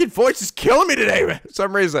fucking voice is killing me today, man, for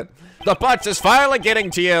some reason. The BUTZ is finally getting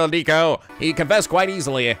to you, Nico. He confessed quite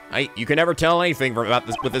easily. You can never tell anything about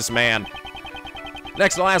this with this man.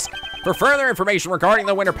 Next, I'll ask for further information regarding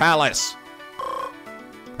the Winter Palace.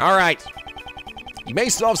 All right. You may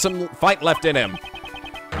still have some fight left in him.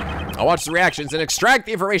 I'll watch the reactions and extract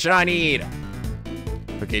the information I need.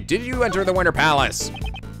 Okay, did you enter the Winter Palace?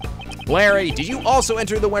 Larry, did you also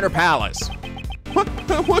enter the Winter Palace? What?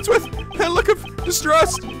 What's with that look of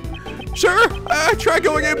distrust? Sure, I tried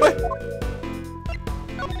going in, but...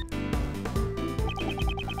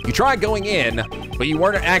 You tried going in, but you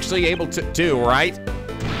weren't actually able to, right?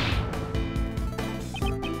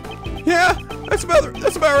 Yeah, that's about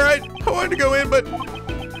right. I wanted to go in, but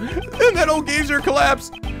then that old geezer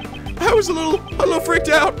collapsed. I was a little freaked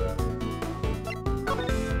out.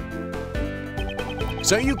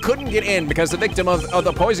 So you couldn't get in because the victim of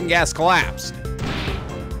the poison gas collapsed?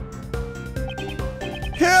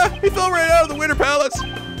 Yeah, he fell right out of the Winter Palace.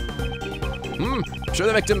 I'm sure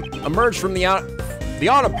the victim emerged from the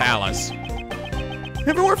Autumn Palace. If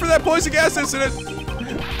it weren't for that poison gas incident,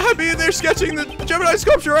 I'd be in there sketching the Gemini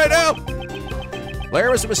sculpture right now.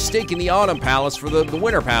 Larry was mistaking the Autumn Palace for the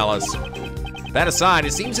Winter Palace. That aside,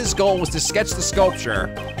 it seems his goal was to sketch the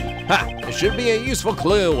sculpture. Ha! It should be a useful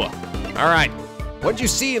clue. All right, what did you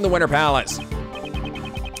see in the Winter Palace?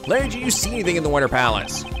 Larry, did you see anything in the Winter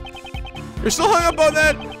Palace? You're still hung up on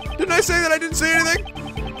that? Didn't I say that I didn't see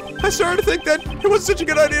anything? I started to think that it wasn't such a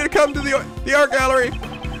good idea to come to the art gallery.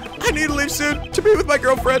 I need to leave soon to be with my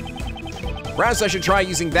girlfriend. Perhaps I should try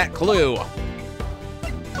using that clue.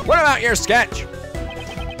 What about your sketch?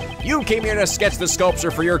 You came here to sketch the sculpture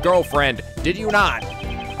for your girlfriend, did you not?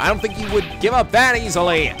 I don't think you would give up that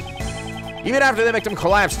easily. Even after the victim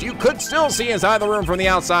collapsed, you could still see inside the room from the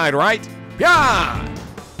outside, right? Yeah!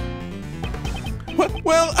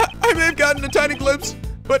 Well, I may have gotten a tiny glimpse,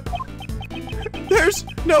 but there's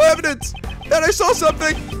no evidence that I saw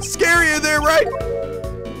something scary in there, right?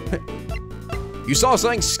 You saw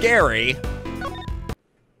something scary?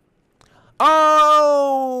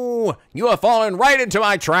 Oh! You have fallen right into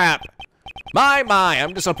my trap. My,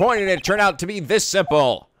 I'm disappointed it turned out to be this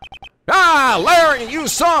simple. Ah, Larry, you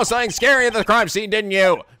saw something scary at the crime scene, didn't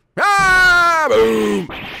you? Ah, boom!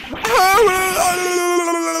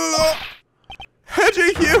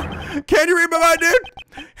 Hedgie, can you read my mind,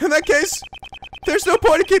 dude? In that case, there's no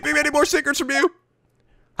point in keeping any more secrets from you.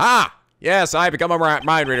 Ah, yes, I become a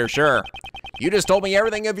mind reader, sure. You just told me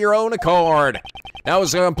everything of your own accord. That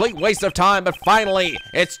was a complete waste of time, but finally,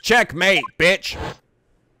 it's checkmate, bitch.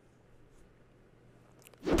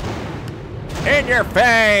 In your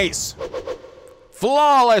face!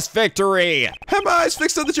 Flawless victory! Have my eyes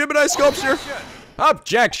fixed on the Gemini sculpture?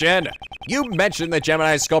 Objection! You mentioned the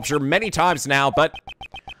Gemini sculpture many times now, but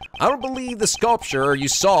I don't believe the sculpture you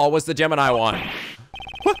saw was the Gemini one.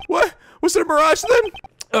 What? Was it a mirage then?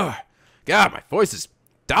 Ugh. God, my voice is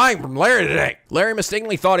dying from Larry today. Larry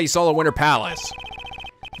mistakenly thought he saw the Winter Palace.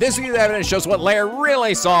 This view of the evidence shows what Larry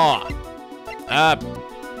really saw.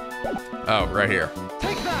 Oh, right here.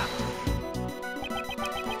 Take that!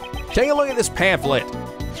 Take a look at this pamphlet.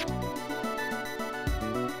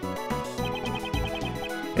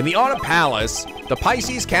 In the Autumn Palace, the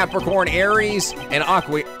Pisces, Capricorn, Aries, and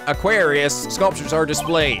Aquarius sculptures are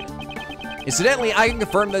displayed. Incidentally, I can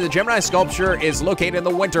confirm that the Gemini sculpture is located in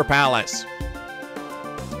the Winter Palace.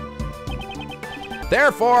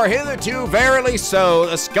 Therefore, hitherto, verily so,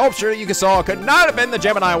 the sculpture you saw could not have been the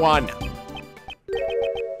Gemini one.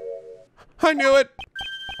 I knew it.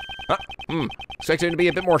 Expected to be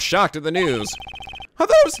a bit more shocked at the news. I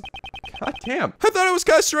thought it was... God damn. I thought it was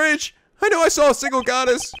kind of strange. I know I saw a single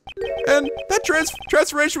goddess. And that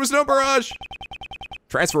transformation was no mirage.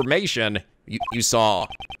 Transformation? You saw?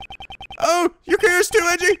 Oh, you're curious too,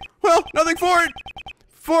 Edgy? Well, nothing for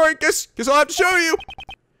it. Guess I'll have to show you.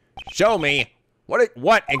 Show me?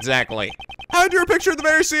 What exactly? I drew a picture of the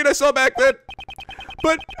very scene I saw back then.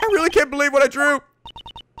 But I really can't believe what I drew.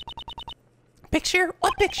 Picture?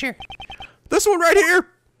 What picture? This one right here.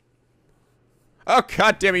 Oh,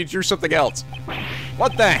 god damn it, you drew something else.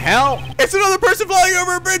 What the hell? It's another person flying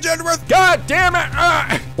over a bridge, Edgeworth. God damn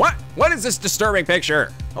it! What is this disturbing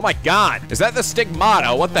picture? Oh my god, is that the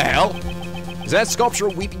stigmata? What the hell? Is that sculpture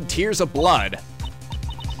weeping tears of blood?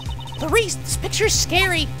 Maurice, this picture's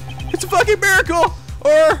scary. It's a fucking miracle!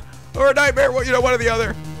 Or a nightmare, one or the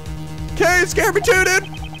other. Okay, it scared me too,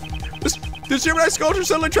 dude. This Gemini sculpture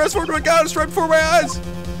suddenly transformed into a goddess right before my eyes.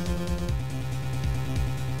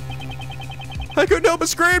 I couldn't help but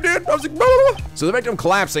scream, dude. I was like, blah. So the victim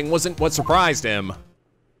collapsing wasn't what surprised him.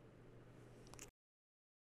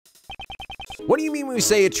 What do you mean when we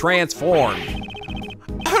say it transformed?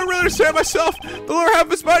 I don't really understand myself. The lower half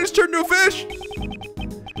of his body is turned into a fish.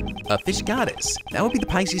 A fish goddess. That would be the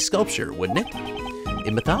Pisces sculpture, wouldn't it?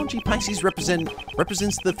 In mythology, Pisces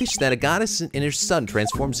represents the fish that a goddess and her son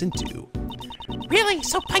transforms into. Really?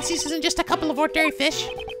 So Pisces isn't just a couple of ordinary fish?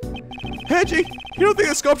 Hedgie, you don't think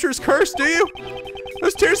the sculpture is cursed, do you?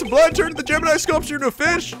 Those tears of blood turned the Gemini sculpture into a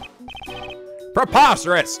fish.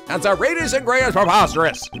 Preposterous! That's outrageous and great as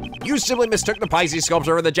preposterous! You simply mistook the Pisces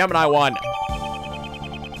sculpture for the Gemini one.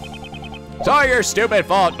 It's all your stupid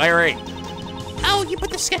fault, Larry. Oh, you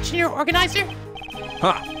put the sketch in your organizer?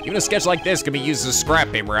 Huh, even a sketch like this can be used as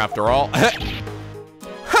scrap paper after all.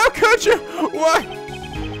 How could you? Why?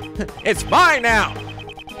 It's mine now!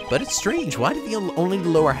 But it's strange, why did only the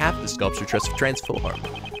lower half of the sculpture transform?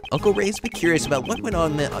 Uncle Ray's been curious about what went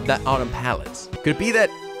on in that autumn palace. Could it be that,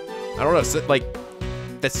 I don't know, like,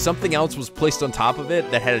 that something else was placed on top of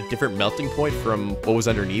it that had a different melting point from what was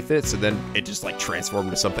underneath it, so then it just like transformed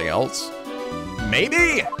into something else?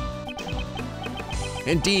 Maybe?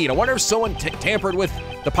 Indeed, I wonder if someone tampered with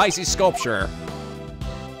the Pisces sculpture.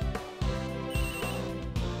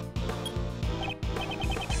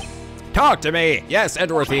 Talk to me. Yes,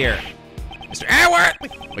 Edward here. Mr. Edward,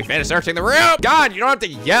 we finished searching the room. God, you don't have to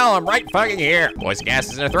yell. I'm right fucking here. Poison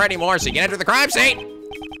gas isn't a threat anymore, so you can enter the crime scene.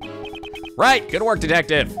 Right, good work,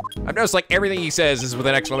 detective. I've noticed like everything he says is with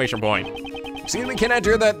an exclamation point. See, we can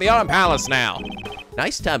enter the Autumn Palace now.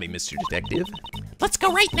 Nice timing, Mr. Detective. Let's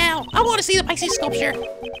go right now. I want to see the Pisces sculpture.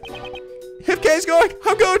 If Kay's going,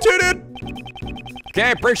 I'm going too, dude.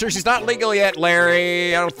 Okay, pretty sure she's not legal yet,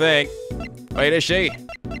 Larry. I don't think. Wait, is she?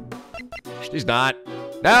 She's not.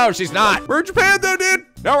 No, she's not. We're in Japan though, dude.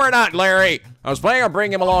 No, we're not, Larry. I was planning on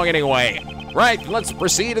bringing him along anyway. Right, let's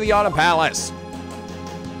proceed to the Autumn Palace.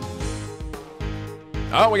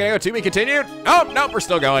 Oh, we're gonna go to be continued? Oh, nope, we're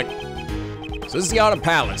still going. So this is the Autumn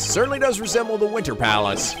Palace. Certainly does resemble the Winter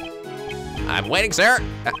Palace. I'm waiting, sir.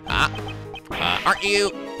 Aren't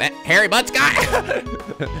you that hairy butts guy?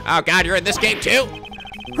 Oh God, you're in this game too?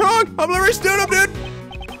 Wrong, I'm Larry Stoneham,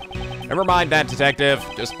 dude. Never mind that, detective.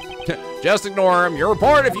 Just ignore him. Your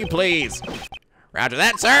report, if you please. Roger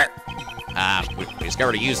that, sir. We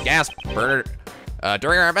discovered a used gas burner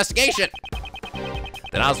during our investigation.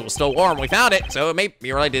 The nozzle was still warm when we found it, so it may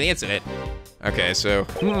be related to the incident. Okay, so,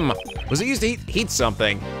 was it used to heat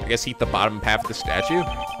something? I guess heat the bottom half of the statue?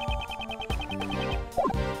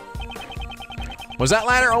 Was that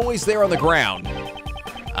ladder always there on the ground?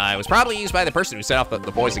 It was probably used by the person who set off the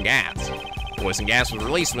poison gas. Poison gas was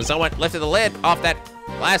released when someone lifted the lid off that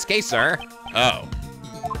glass case, sir. Oh.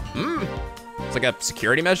 It's like a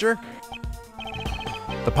security measure?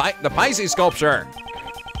 The Pisces sculpture.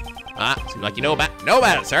 Seems like you know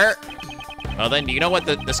about it, sir. Well then, do you know what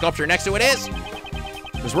the sculpture next to it is?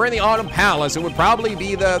 Because we're in the Autumn Palace, it would probably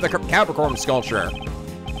be the Capricorn sculpture.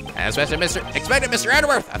 As expected, Mr.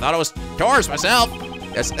 Edworth. I thought it was Taurus myself.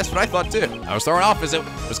 Yes, that's what I thought too. I was thrown off as it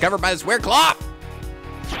was covered by this weird cloth.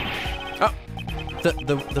 Oh.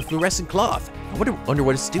 The fluorescent cloth. I wonder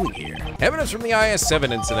what it's doing here. Evidence from the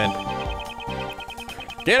IS-7 incident.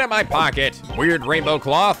 Get in my pocket. Weird rainbow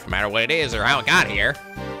cloth, no matter what it is or how it got here.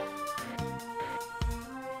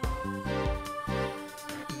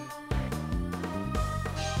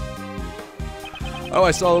 Oh,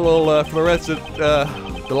 I saw a little fluorescent, the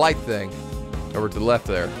light thing over to the left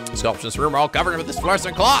there. The sculptures in this room are all covered with this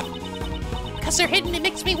fluorescent cloth. Because they're hidden, it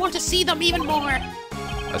makes me want to see them even more.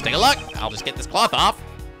 Let's take a look. I'll just get this cloth off.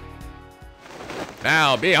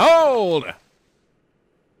 Now, behold!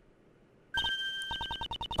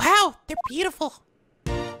 Wow, they're beautiful.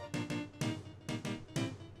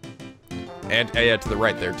 And yeah, to the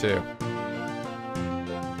right there too.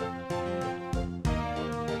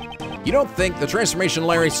 You don't think the transformation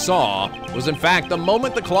Larry saw was in fact the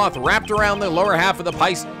moment the cloth wrapped around the lower half of the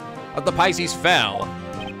Pisces fell?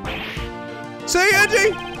 Say,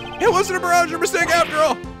 Edgy! It wasn't a mirage or mistake after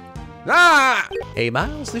all! Ah! Hey,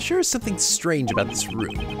 Miles, there sure is something strange about this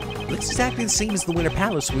room. It looks exactly the same as the Winter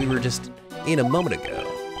Palace we were just in a moment ago.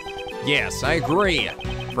 Yes, I agree.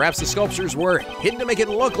 Perhaps the sculptures were hidden to make it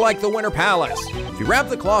look like the Winter Palace. If you wrap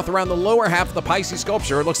the cloth around the lower half of the Pisces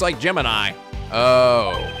sculpture, it looks like Gemini.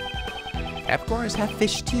 Oh. Capricorns have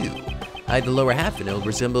fish too. Hide the lower half and it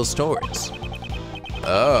resembles Taurus.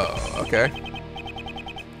 Oh, okay.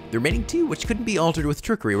 The remaining two, which couldn't be altered with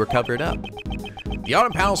trickery, were covered up. The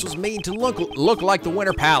Autumn Palace was made to look like the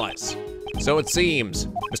Winter Palace. So it seems,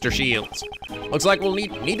 Mr. Shields. Looks like we'll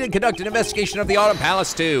need to conduct an investigation of the Autumn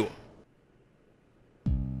Palace too.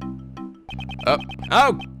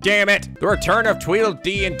 Oh, damn it! The return of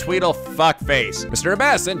Tweedledee and Tweedle Fuckface. Mr.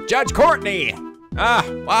 Abbas and Judge Courtney!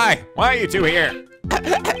 Why? Why are you two here?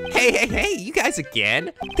 Hey, you guys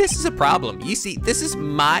again? This is a problem. You see, this is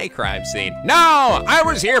my crime scene. No, I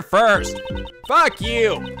was here first. Fuck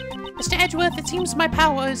you. Mr. Edgeworth, it seems my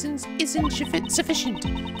power isn't sufficient.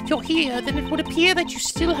 If you're here, then it would appear that you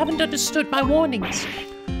still haven't understood my warnings.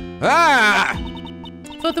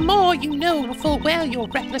 Furthermore, you know full well your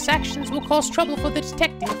reckless actions will cause trouble for the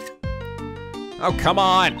detective. Oh, come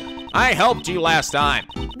on. I helped you last time.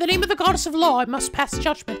 In the name of the goddess of law, I must pass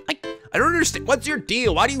judgment. I don't understand. What's your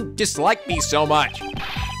deal? Why do you dislike me so much?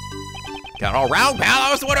 Got all wrong, pal.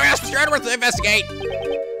 I was the one who asked Mr. Edgeworth to investigate.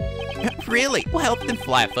 Really? Well, then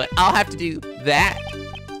Flatfoot, I'll have to do that.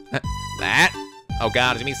 That? Oh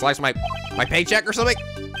God, does it mean slice my paycheck or something?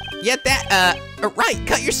 Yeah, that, right,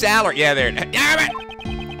 cut your salary. Yeah, there. Damn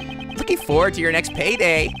it! Looking forward to your next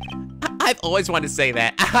payday. I've always wanted to say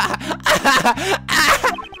that.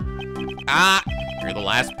 You're the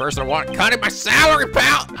last person I want cutting my salary,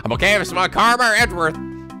 pal. I'm okay if it's my Karma or Edgeworth.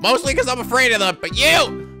 Mostly because I'm afraid of them, but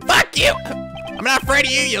you, fuck you. I'm not afraid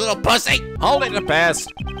of you, you little pussy. Hold it in the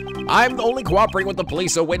past. I'm only cooperating with the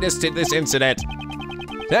police, a witness to this incident.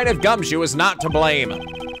 Detective Gumshoe is not to blame.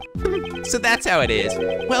 So that's how it is.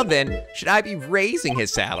 Well then, should I be raising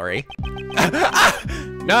his salary?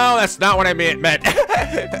 No, that's not what I meant.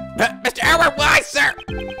 Mr. Edgeworth, why, sir?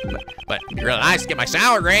 But it'd be really nice to get my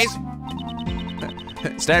salary raised.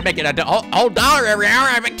 Instead of making a whole dollar every hour,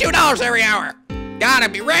 I make $2 every hour. Gotta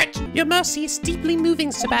be rich. Your mercy is deeply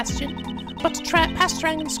moving, Sebastian. But past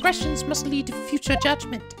transgressions must lead to future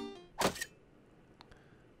judgment.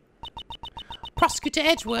 Prosecutor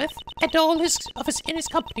Edgeworth and all his in his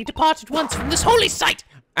company departed once from this holy site.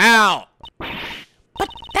 Ow! But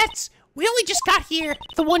we only just got here.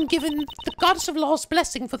 The one given the goddess of law's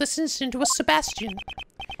blessing for this incident was Sebastian.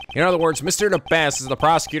 In other words, Mr. DeBest is the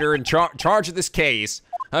prosecutor in charge of this case.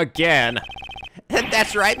 Again.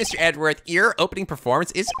 That's right, Mr. Edgeworth. Your opening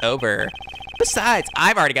performance is over. Besides,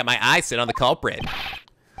 I've already got my eyes set on the culprit.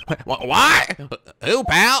 Why? Who,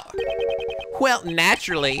 pal? Well,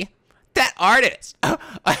 naturally, that artist. Oh,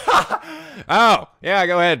 yeah,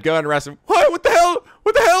 go ahead and arrest him. What the hell?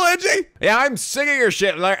 What the hell, Edgy? Yeah, I'm sick of your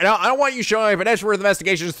shit. I don't want you showing up at Edgeworth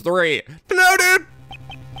Investigations 3. No, dude.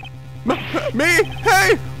 Me?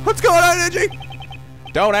 Hey, what's going on, Edgy?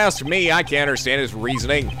 Don't ask me, I can't understand his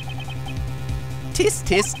reasoning. Tisk,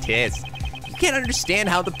 tisk, tisk. You can't understand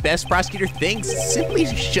how the best prosecutor thinks. It simply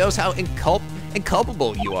shows how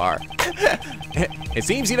inculpable you are. It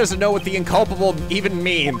seems he doesn't know what the inculpable even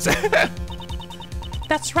means.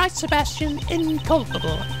 That's right, Sebastian,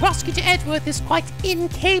 inculpable. Prosecutor Edgeworth is quite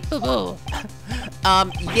incapable.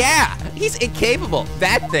 Yeah, he's incapable,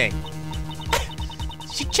 that thing.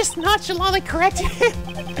 She just nonchalantly corrected him.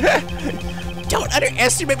 Don't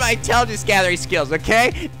underestimate my intelligence gathering skills,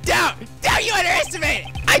 okay? Don't you underestimate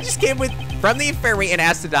it! I just came from the infirmary and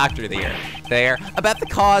asked the doctor there about the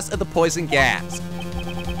cause of the poison gas.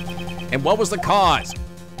 And what was the cause?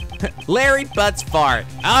 Larry BUTZ fart.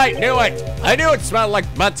 I knew it! I knew it smelled like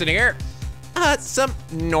butts in here. Some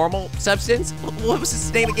normal substance. What was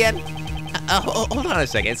his name again? Hold on a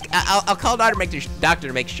second. I'll call doctor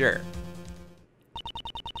to make sure.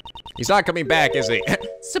 He's not coming back, is he?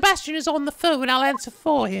 Sebastian is on the phone. I'll answer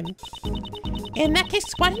for him. In that case,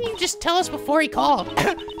 why didn't you just tell us before he called?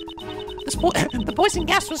 The poison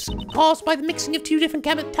gas was caused by the mixing of two different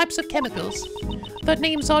types of chemicals. The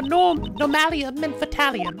names are normalium and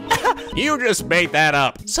fatalium. You just made that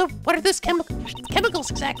up. So what are those chemicals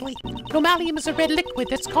exactly? Normalium is a red liquid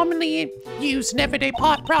that's commonly used in everyday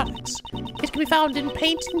products. It can be found in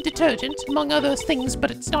paint and detergent, among other things, but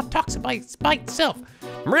it's not toxic by itself.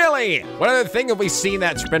 Really? What other thing have we seen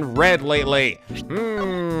that's been red lately? Get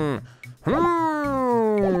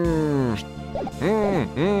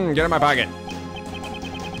in my pocket.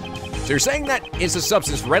 So you're saying that is a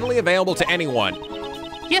substance readily available to anyone?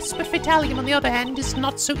 Yes, but fatalium, on the other hand, is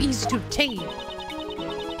not so easy to obtain.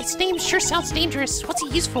 Its name sure sounds dangerous. What's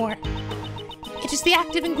it used for? It is the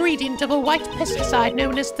active ingredient of a white pesticide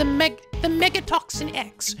known as the megatoxin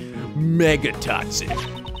X. Megatoxin.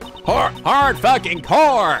 Hard fucking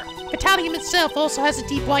core! Fatalium itself also has a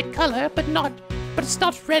deep white color, but it's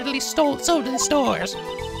not readily sold in stores.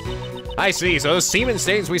 I see, so the semen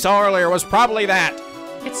stains we saw earlier was probably that.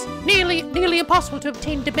 It's nearly impossible to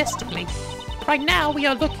obtain domestically. Right now, we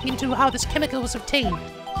are looking into how this chemical was obtained.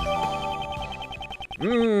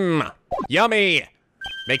 Yummy!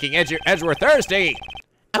 Making Edgeworth thirsty!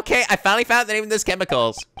 Okay, I finally found the name of those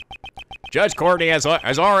chemicals. Judge Courtney has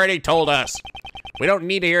already told us. We don't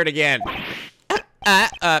need to hear it again.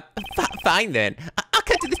 Fine then. I'll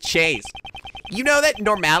cut to the chase. You know that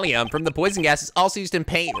normalium from the poison gas is also used in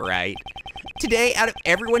paint, right? Today, out of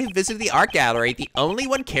everyone who visited the art gallery, the only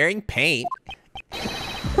one carrying paint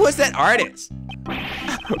was that artist.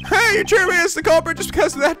 Hey, you treat me as the culprit just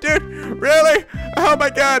because of that, dude? Really? Oh my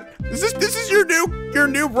god. This is your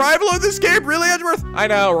new rival of this game? Really, Edgeworth? I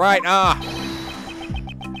know, right?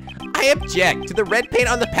 I object to the red paint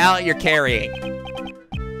on the palette you're carrying.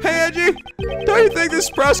 Hey, Edgy, don't you think this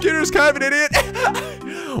prosecutor is kind of an idiot?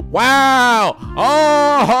 Wow!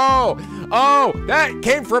 Oh, that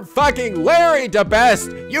came from fucking Larry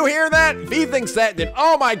DeBest. You hear that? If he thinks that, then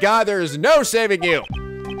oh my god, there is no saving you.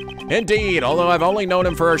 Indeed, although I've only known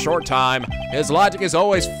him for a short time, his logic is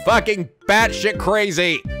always fucking batshit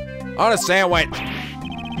crazy. On a sandwich.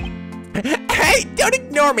 Hey, don't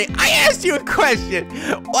ignore me. I asked you a question.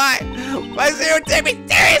 Why does anyone take me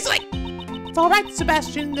seriously? It's all right,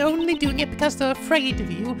 Sebastian. They're only doing it because they're afraid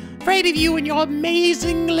of you. Afraid of you and your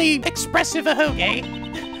amazingly expressive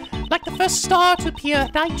ahoge. Like the first star to appear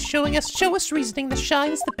at night, show us reasoning that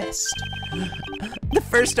shines the best. The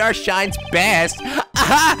first star shines best?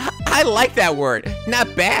 I like that word.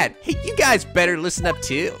 Not bad. Hey, you guys better listen up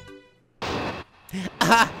too.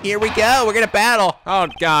 Here we go. We're gonna battle. Oh,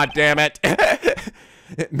 god damn it.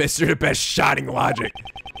 Mr. DeBest shining logic.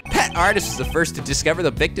 That artist was the first to discover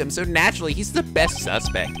the victim, so naturally he's the best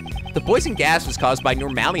suspect. The poison gas was caused by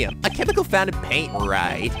normalium, a chemical found in paint,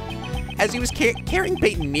 right? As he was carrying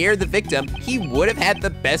paint near the victim, he would have had the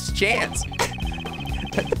best chance.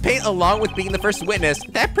 The paint, along with being the first witness,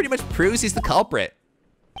 that pretty much proves he's the culprit.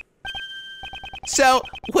 So,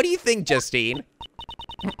 what do you think, Justine?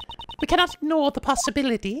 We cannot ignore the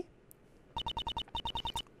possibility.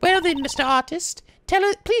 Well then, Mr. Artist,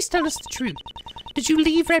 please tell us the truth. Did you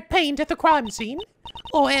leave red paint at the crime scene?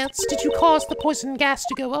 Or else did you cause the poison gas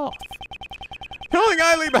to go off? The only thing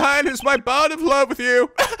I leave behind is my bond of love with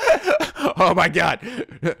you. Oh my god.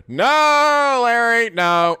 No, Larry,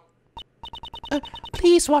 no.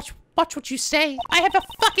 Please watch what you say. I have a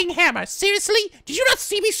fucking hammer. Seriously? Did you not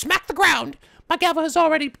see me smack the ground? My gavel is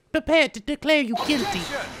already prepared to declare you guilty.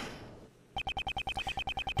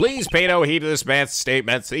 Please pay no heed to this man's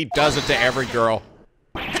statements. He does it to every girl.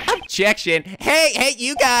 Objection. Hey,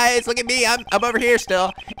 you guys, look at me. I'm over here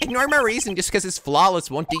still. Ignore my reason just because it's flawless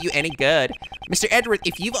won't do you any good. Mr. Edward,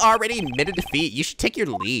 if you've already admitted defeat, you should take your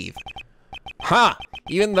leave. Huh.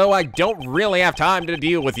 Even though I don't really have time to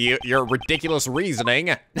deal with your ridiculous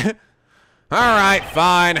reasoning. Alright,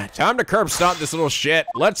 fine. Time to curb stomp this little shit.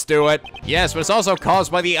 Let's do it. Yes, but it's also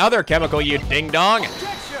caused by the other chemical, you ding-dong.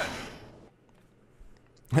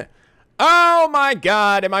 Oh my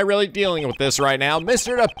god, am I really dealing with this right now?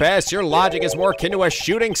 Mr. DeBest, your logic is more akin to a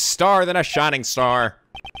shooting star than a shining star.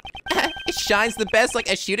 It shines the best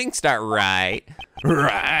like a shooting star, right?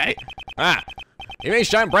 Right. It may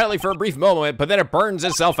shine brightly for a brief moment, but then it burns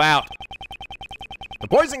itself out. The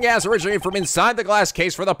poison gas originated from inside the glass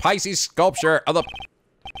case for the Pisces sculpture of the...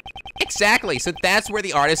 Exactly, so that's where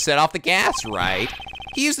the artist set off the gas, right?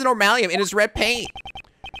 He used the normalium in his red paint.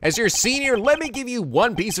 As your senior, let me give you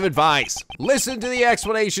one piece of advice. Listen to the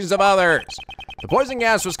explanations of others. The poison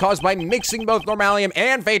gas was caused by mixing both normalium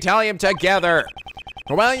and fatalium together.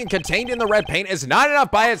 Normalium contained in the red paint is not enough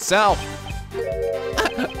by itself.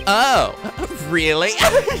 Oh, really?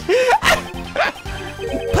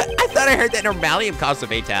 But I thought I heard that normalium caused the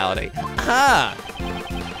fatality.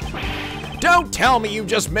 Don't tell me you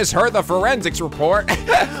just misheard the forensics report.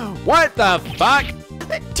 What the fuck?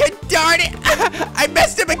 Darn it! I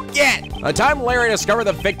messed up again! By the time Larry discovered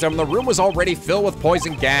the victim, the room was already filled with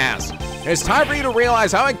poison gas. It's time for you to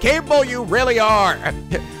realize how incapable you really are.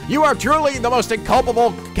 You are truly the most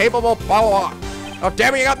incapable, capable, blah, blah, blah. Oh,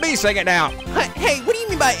 damn it, you got me saying it now. Hey, what do you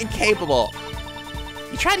mean by incapable?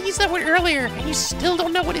 You tried to use that word earlier, and you still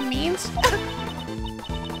don't know what it means?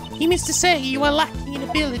 He means to say you are lacking in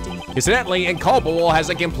ability. Incidentally, incapable has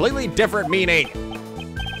a completely different meaning.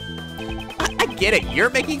 I get it. You're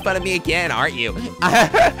making fun of me again, aren't you?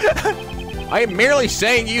 I am merely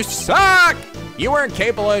saying you suck! You were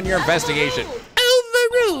incapable in your investigation.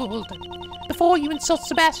 Overruled! Before you insult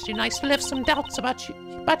Sebastian, I still have some doubts about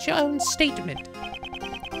your own statement.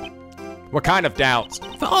 What kind of doubts?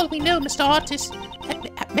 For all we know, Mr. Artist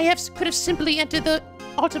could have simply entered the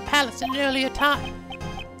Altar Palace at an earlier time.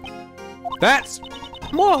 That's...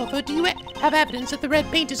 Moreover, do you have evidence that the red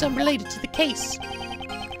paint is unrelated to the case?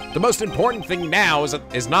 The most important thing now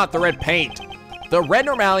is not the red paint. The red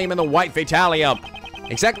normalium and the white fatalium.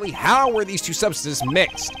 Exactly how were these two substances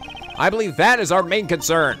mixed? I believe that is our main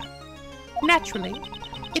concern. Naturally.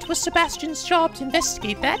 It was Sebastian's job to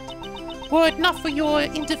investigate that. Were it not for your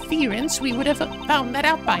interference, we would have found that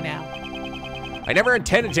out by now. I never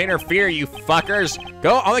intended to interfere, you fuckers.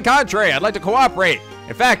 Go, on the contrary, I'd like to cooperate.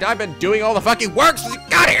 In fact, I've been doing all the fucking work since you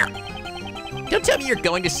got here. Don't tell me you're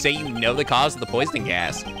going to say you know the cause of the poisoning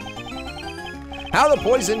gas. How the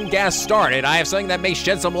poison gas started, I have something that may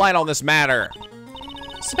shed some light on this matter.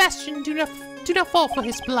 Sebastian, do not fall for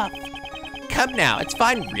his bluff. Come now, it's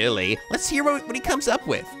fine, really. Let's hear what he comes up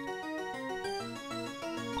with.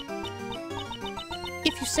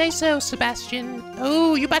 If you say so, Sebastian.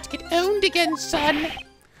 Oh, you're about to get owned again, son.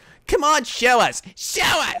 Come on, show us! Show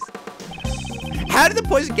us! How did the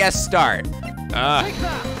poison gas start?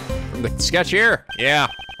 From the sketch here? Yeah.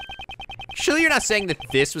 Surely you're not saying that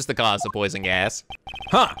this was the cause of poison gas?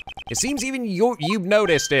 Huh, it seems even you've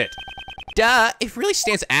noticed it. Duh, it really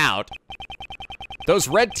stands out. Those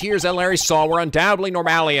red tears that Larry saw were undoubtedly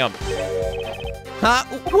normalium. Huh?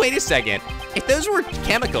 Wait a second. If those were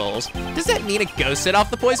chemicals, does that mean a ghost set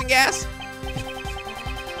off the poison gas?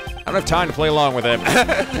 I don't have time to play along with him.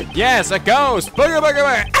 Yes, a ghost! Booger, booger,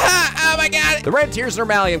 booger! Ah, oh my god! The red tears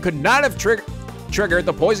normalium could not have triggered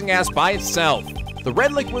the poison gas by itself. The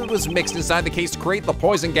red liquid was mixed inside the case to create the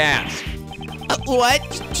poison gas. What?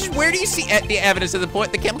 Just where do you see the evidence of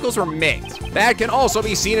the chemicals were mixed? That can also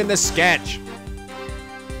be seen in this sketch.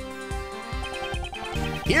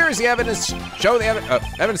 Here is the evidence. Show the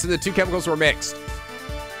evidence that the two chemicals were mixed.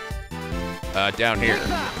 Down here.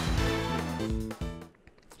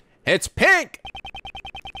 It's pink.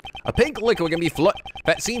 A pink liquid can be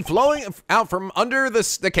seen flowing out from under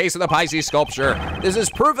the case of the Pisces sculpture. This is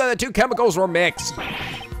proof that the two chemicals were mixed.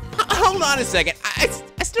 Hold on a second. I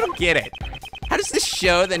still don't get it. How does this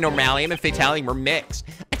show that normalium and fatalium were mixed?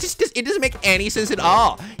 It doesn't make any sense at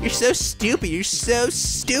all. You're so stupid. You're so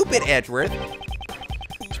stupid, Edgeworth.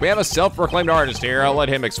 So we have a self-proclaimed artist here. I'll let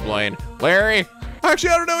him explain. Larry?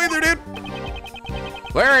 Actually, I don't know either, dude.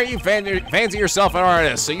 Larry, you fancy yourself an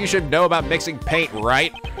artist, so you should know about mixing paint,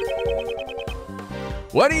 right?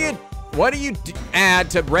 What do you add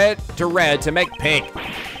to red to make pink?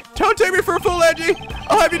 Don't take me for a fool, Edgy.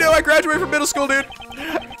 I'll have you know I graduated from middle school, dude.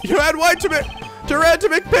 You add white to red to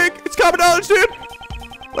make pink. It's common knowledge, dude.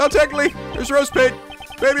 Well, technically, there's rose pink,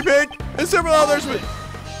 baby pink, and several others.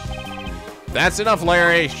 That's enough,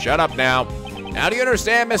 Larry. Shut up now. Now do you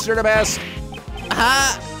understand, Mr. DeBest?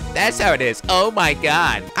 That's how it is. Oh my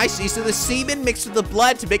god. I see, so the semen mixed with the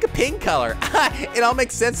blood to make a pink color. It all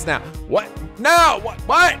makes sense now. What? No,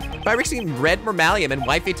 what? By mixing red normalium and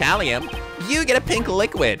white fatalium, you get a pink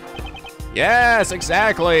liquid. Yes,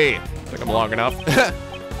 exactly. Took him long enough.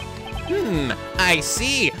 I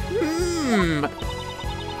see.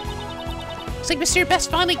 Looks like Mr.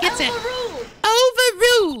 Best finally gets it.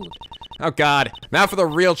 Overruled! Oh God, now for the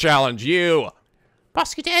real challenge, you.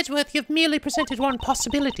 Prosecutor Edgeworth, you've merely presented one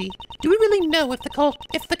possibility. Do we really know if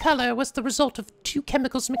the color was the result of two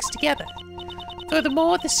chemicals mixed together?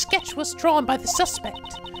 Furthermore, the sketch was drawn by the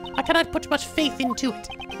suspect. I cannot put much faith into it.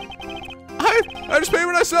 I just paid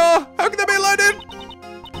what I saw. How can that be allowed in?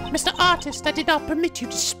 Mr. Artist, I did not permit you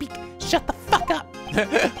to speak. Shut the fuck up.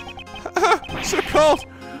 So cold,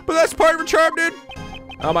 but that's part of your charm, dude.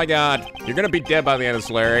 Oh my God, you're gonna be dead by the end of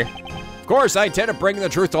this, Larry. Of course, I intend to bring the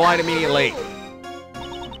truth to light immediately.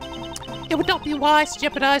 It would not be wise to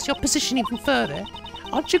jeopardize your position even further.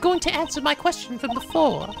 Aren't you going to answer my question from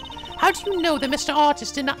before? How do you know that Mr.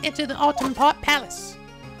 Artist did not enter the Autumn Palace?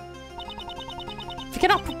 If you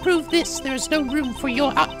cannot prove this, there is no room for you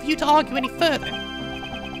to argue any further.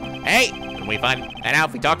 Hey, can we find that out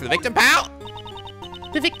if we talk to the victim, pal?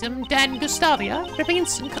 The victim, Dan Gustavia,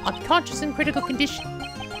 remains unconscious in critical condition.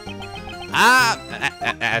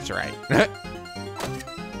 That's right.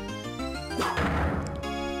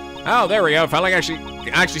 Oh, there we go. Finally,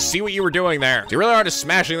 actually see what you were doing there. You really are just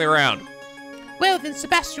smashing the ground. Well, then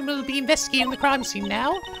Sebastian will be investigating the crime scene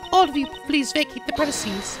now. All of you, please vacate the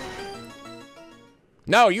premises.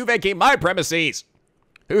 No, you vacate my premises.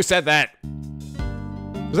 Who said that?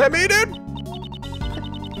 Is that me, dude?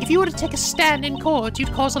 If you were to take a stand in court,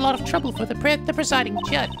 you'd cause a lot of trouble for the presiding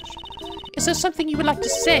judge. Is there something you would like to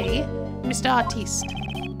say, Mr. Artiste?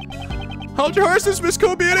 Hold your horses, Miss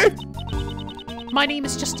Cool Beauty. My name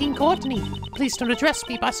is Justine Courtney. Please don't address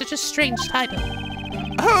me by such a strange title.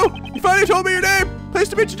 Oh, you finally told me your name.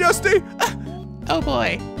 Pleased to meet you, Justine. Oh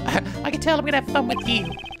boy, I can tell I'm gonna have fun with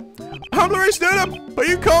you. I'm Larice Denham, but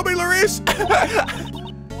you can call me Larice.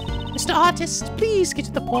 Mr. Artist, please get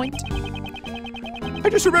to the point. I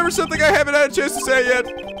just remembered something I haven't had a chance to say yet.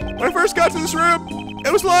 When I first got to this room,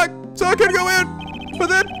 it was locked, so I couldn't go in. But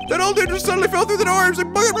then, that old dude just suddenly fell through the door. He was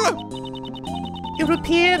like, blah, blah. It would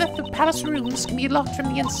appear that the palace rooms can be locked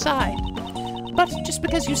from the inside. But just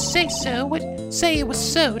because you say it was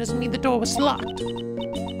so doesn't mean the door was locked.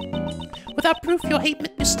 Without proof, your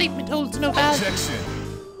statement holds no value.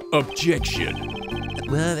 Objection.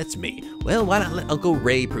 Well, that's me. Well, why not let Uncle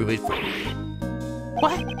Ray prove it for me?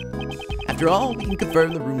 What? After all, we can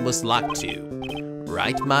confirm the room was locked too.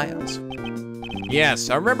 Right, Miles? Yes,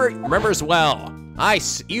 I remember as well.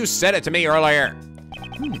 You said it to me earlier.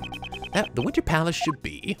 The Winter Palace should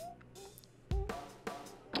be...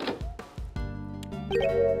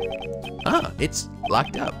 Ah, it's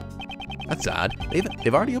locked up. That's odd.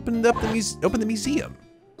 They've already opened the museum.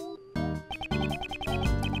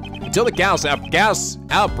 Until the gas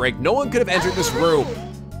outbreak, no one could have entered this room.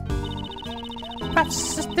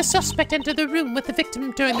 Perhaps the suspect entered the room with the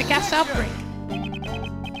victim during the gas outbreak.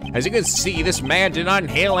 As you can see, this man did not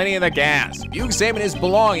inhale any of the gas. If you examine his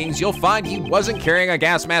belongings, you'll find he wasn't carrying a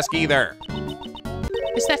gas mask either.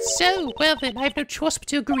 Is that so? Well then, I have no choice but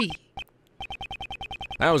to agree.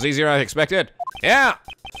 That was easier than I expected. Yeah.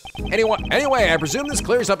 Anyway, I presume this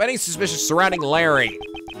clears up any suspicion surrounding Larry.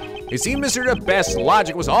 It seemed Mr. DeBest's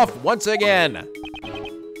logic was off once again.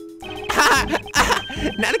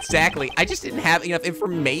 Not exactly. I just didn't have enough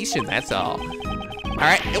information, that's all. All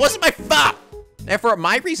right, it wasn't my fault. Therefore,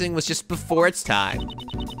 my reasoning was just before its time.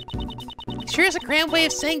 Sure is a grand way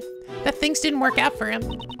of saying that things didn't work out for him.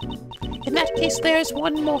 In that case, there's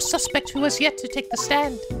one more suspect who has yet to take the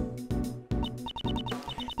stand.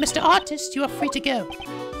 Mr. Artist, you are free to go.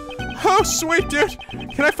 Oh, sweet, dude.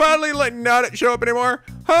 Can I finally not show up anymore?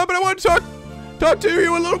 But I want to talk to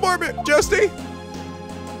you a little more, Justy.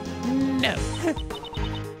 No.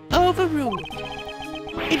 Overruled.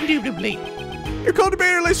 Indubitably. Your cold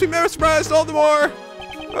debater leaves me mesmerized all the more.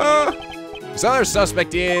 This other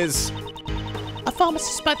suspect is... a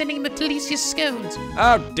pharmacist by the name of Delicia Scones.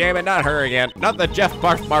 Oh, damn it, not her again. Not the Jeff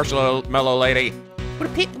Marshmallow lady.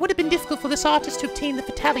 Would have been difficult for this artist to obtain the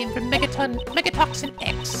Battalion from Megatoxin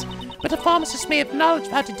X, but a pharmacist may have knowledge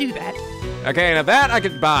of how to do that. Okay, now that I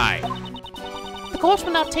could buy. The court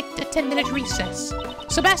will now take a 10-minute recess.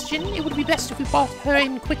 Sebastian, it would be best if we brought her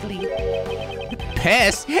in quickly.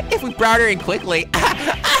 Best? If we brought her in quickly?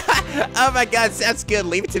 Oh my god, sounds good.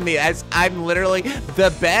 Leave it to me. I'm literally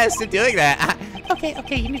the best at doing that.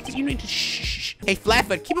 Okay, you need to shh. Hey,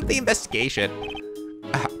 Flatfoot, keep up the investigation.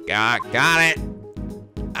 Got it.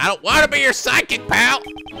 I don't want to be your sidekick, pal.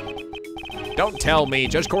 Don't tell me.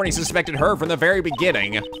 Judge Courtney suspected her from the very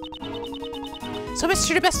beginning. So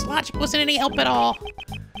Mr. DeBest's logic wasn't any help at all.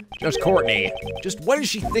 Judge Courtney, just what is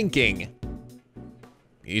she thinking?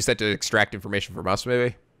 You use that to extract information from us,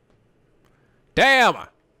 maybe? Damn!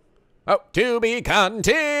 Oh, to be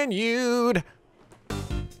continued.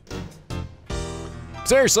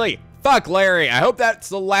 Seriously, fuck Larry. I hope that's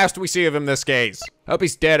the last we see of him this case. I hope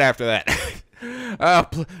he's dead after that.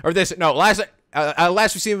 Last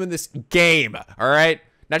we see him in this game, all right?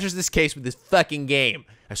 Not just this case, but this fucking game.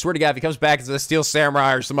 I swear to God, if he comes back as a Steel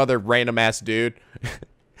Samurai or some other random ass dude.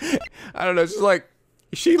 I don't know, it's just like,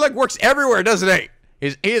 she like works everywhere, doesn't he?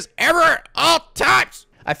 He is everywhere, all times.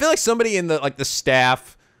 I feel like somebody in the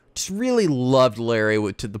staff just really loved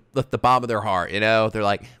Larry to the bottom of their heart, you know? They're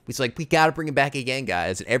like, we gotta bring him back again,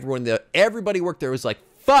 guys. And everybody worked there was like,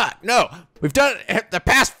 fuck, no, we've done it the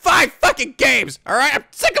past 5 fucking games, all right? I'm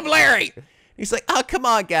sick of Larry. He's like, oh, come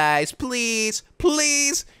on, guys, please.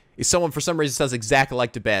 Someone, for some reason, sounds exactly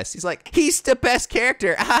like the best. He's like, he's the best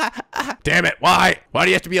character. Damn it, why? Why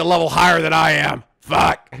do you have to be a level higher than I am?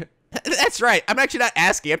 Fuck. That's right, I'm actually not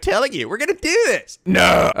asking, I'm telling you, we're gonna do this.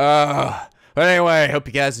 No. But anyway, hope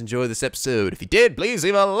you guys enjoyed this episode. If you did, please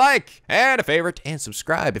leave a like and a favorite and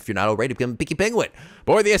subscribe if you're not already, become a Picky Penguin.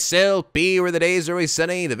 Boy, the SLP, where the days are always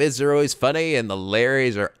sunny, the vids are always funny, and the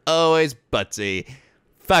Larrys are always buttsy.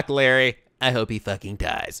 Fuck Larry. I hope he fucking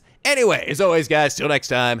dies. Anyway, as always, guys, till next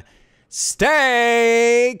time,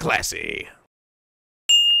 stay classy.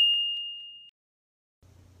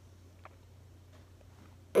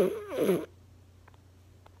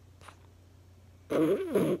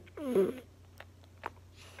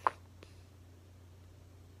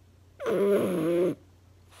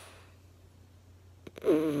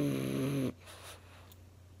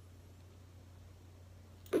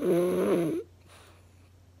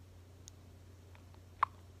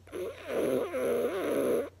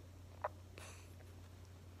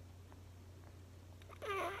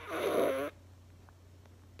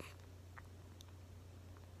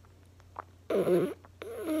 Mm-hmm.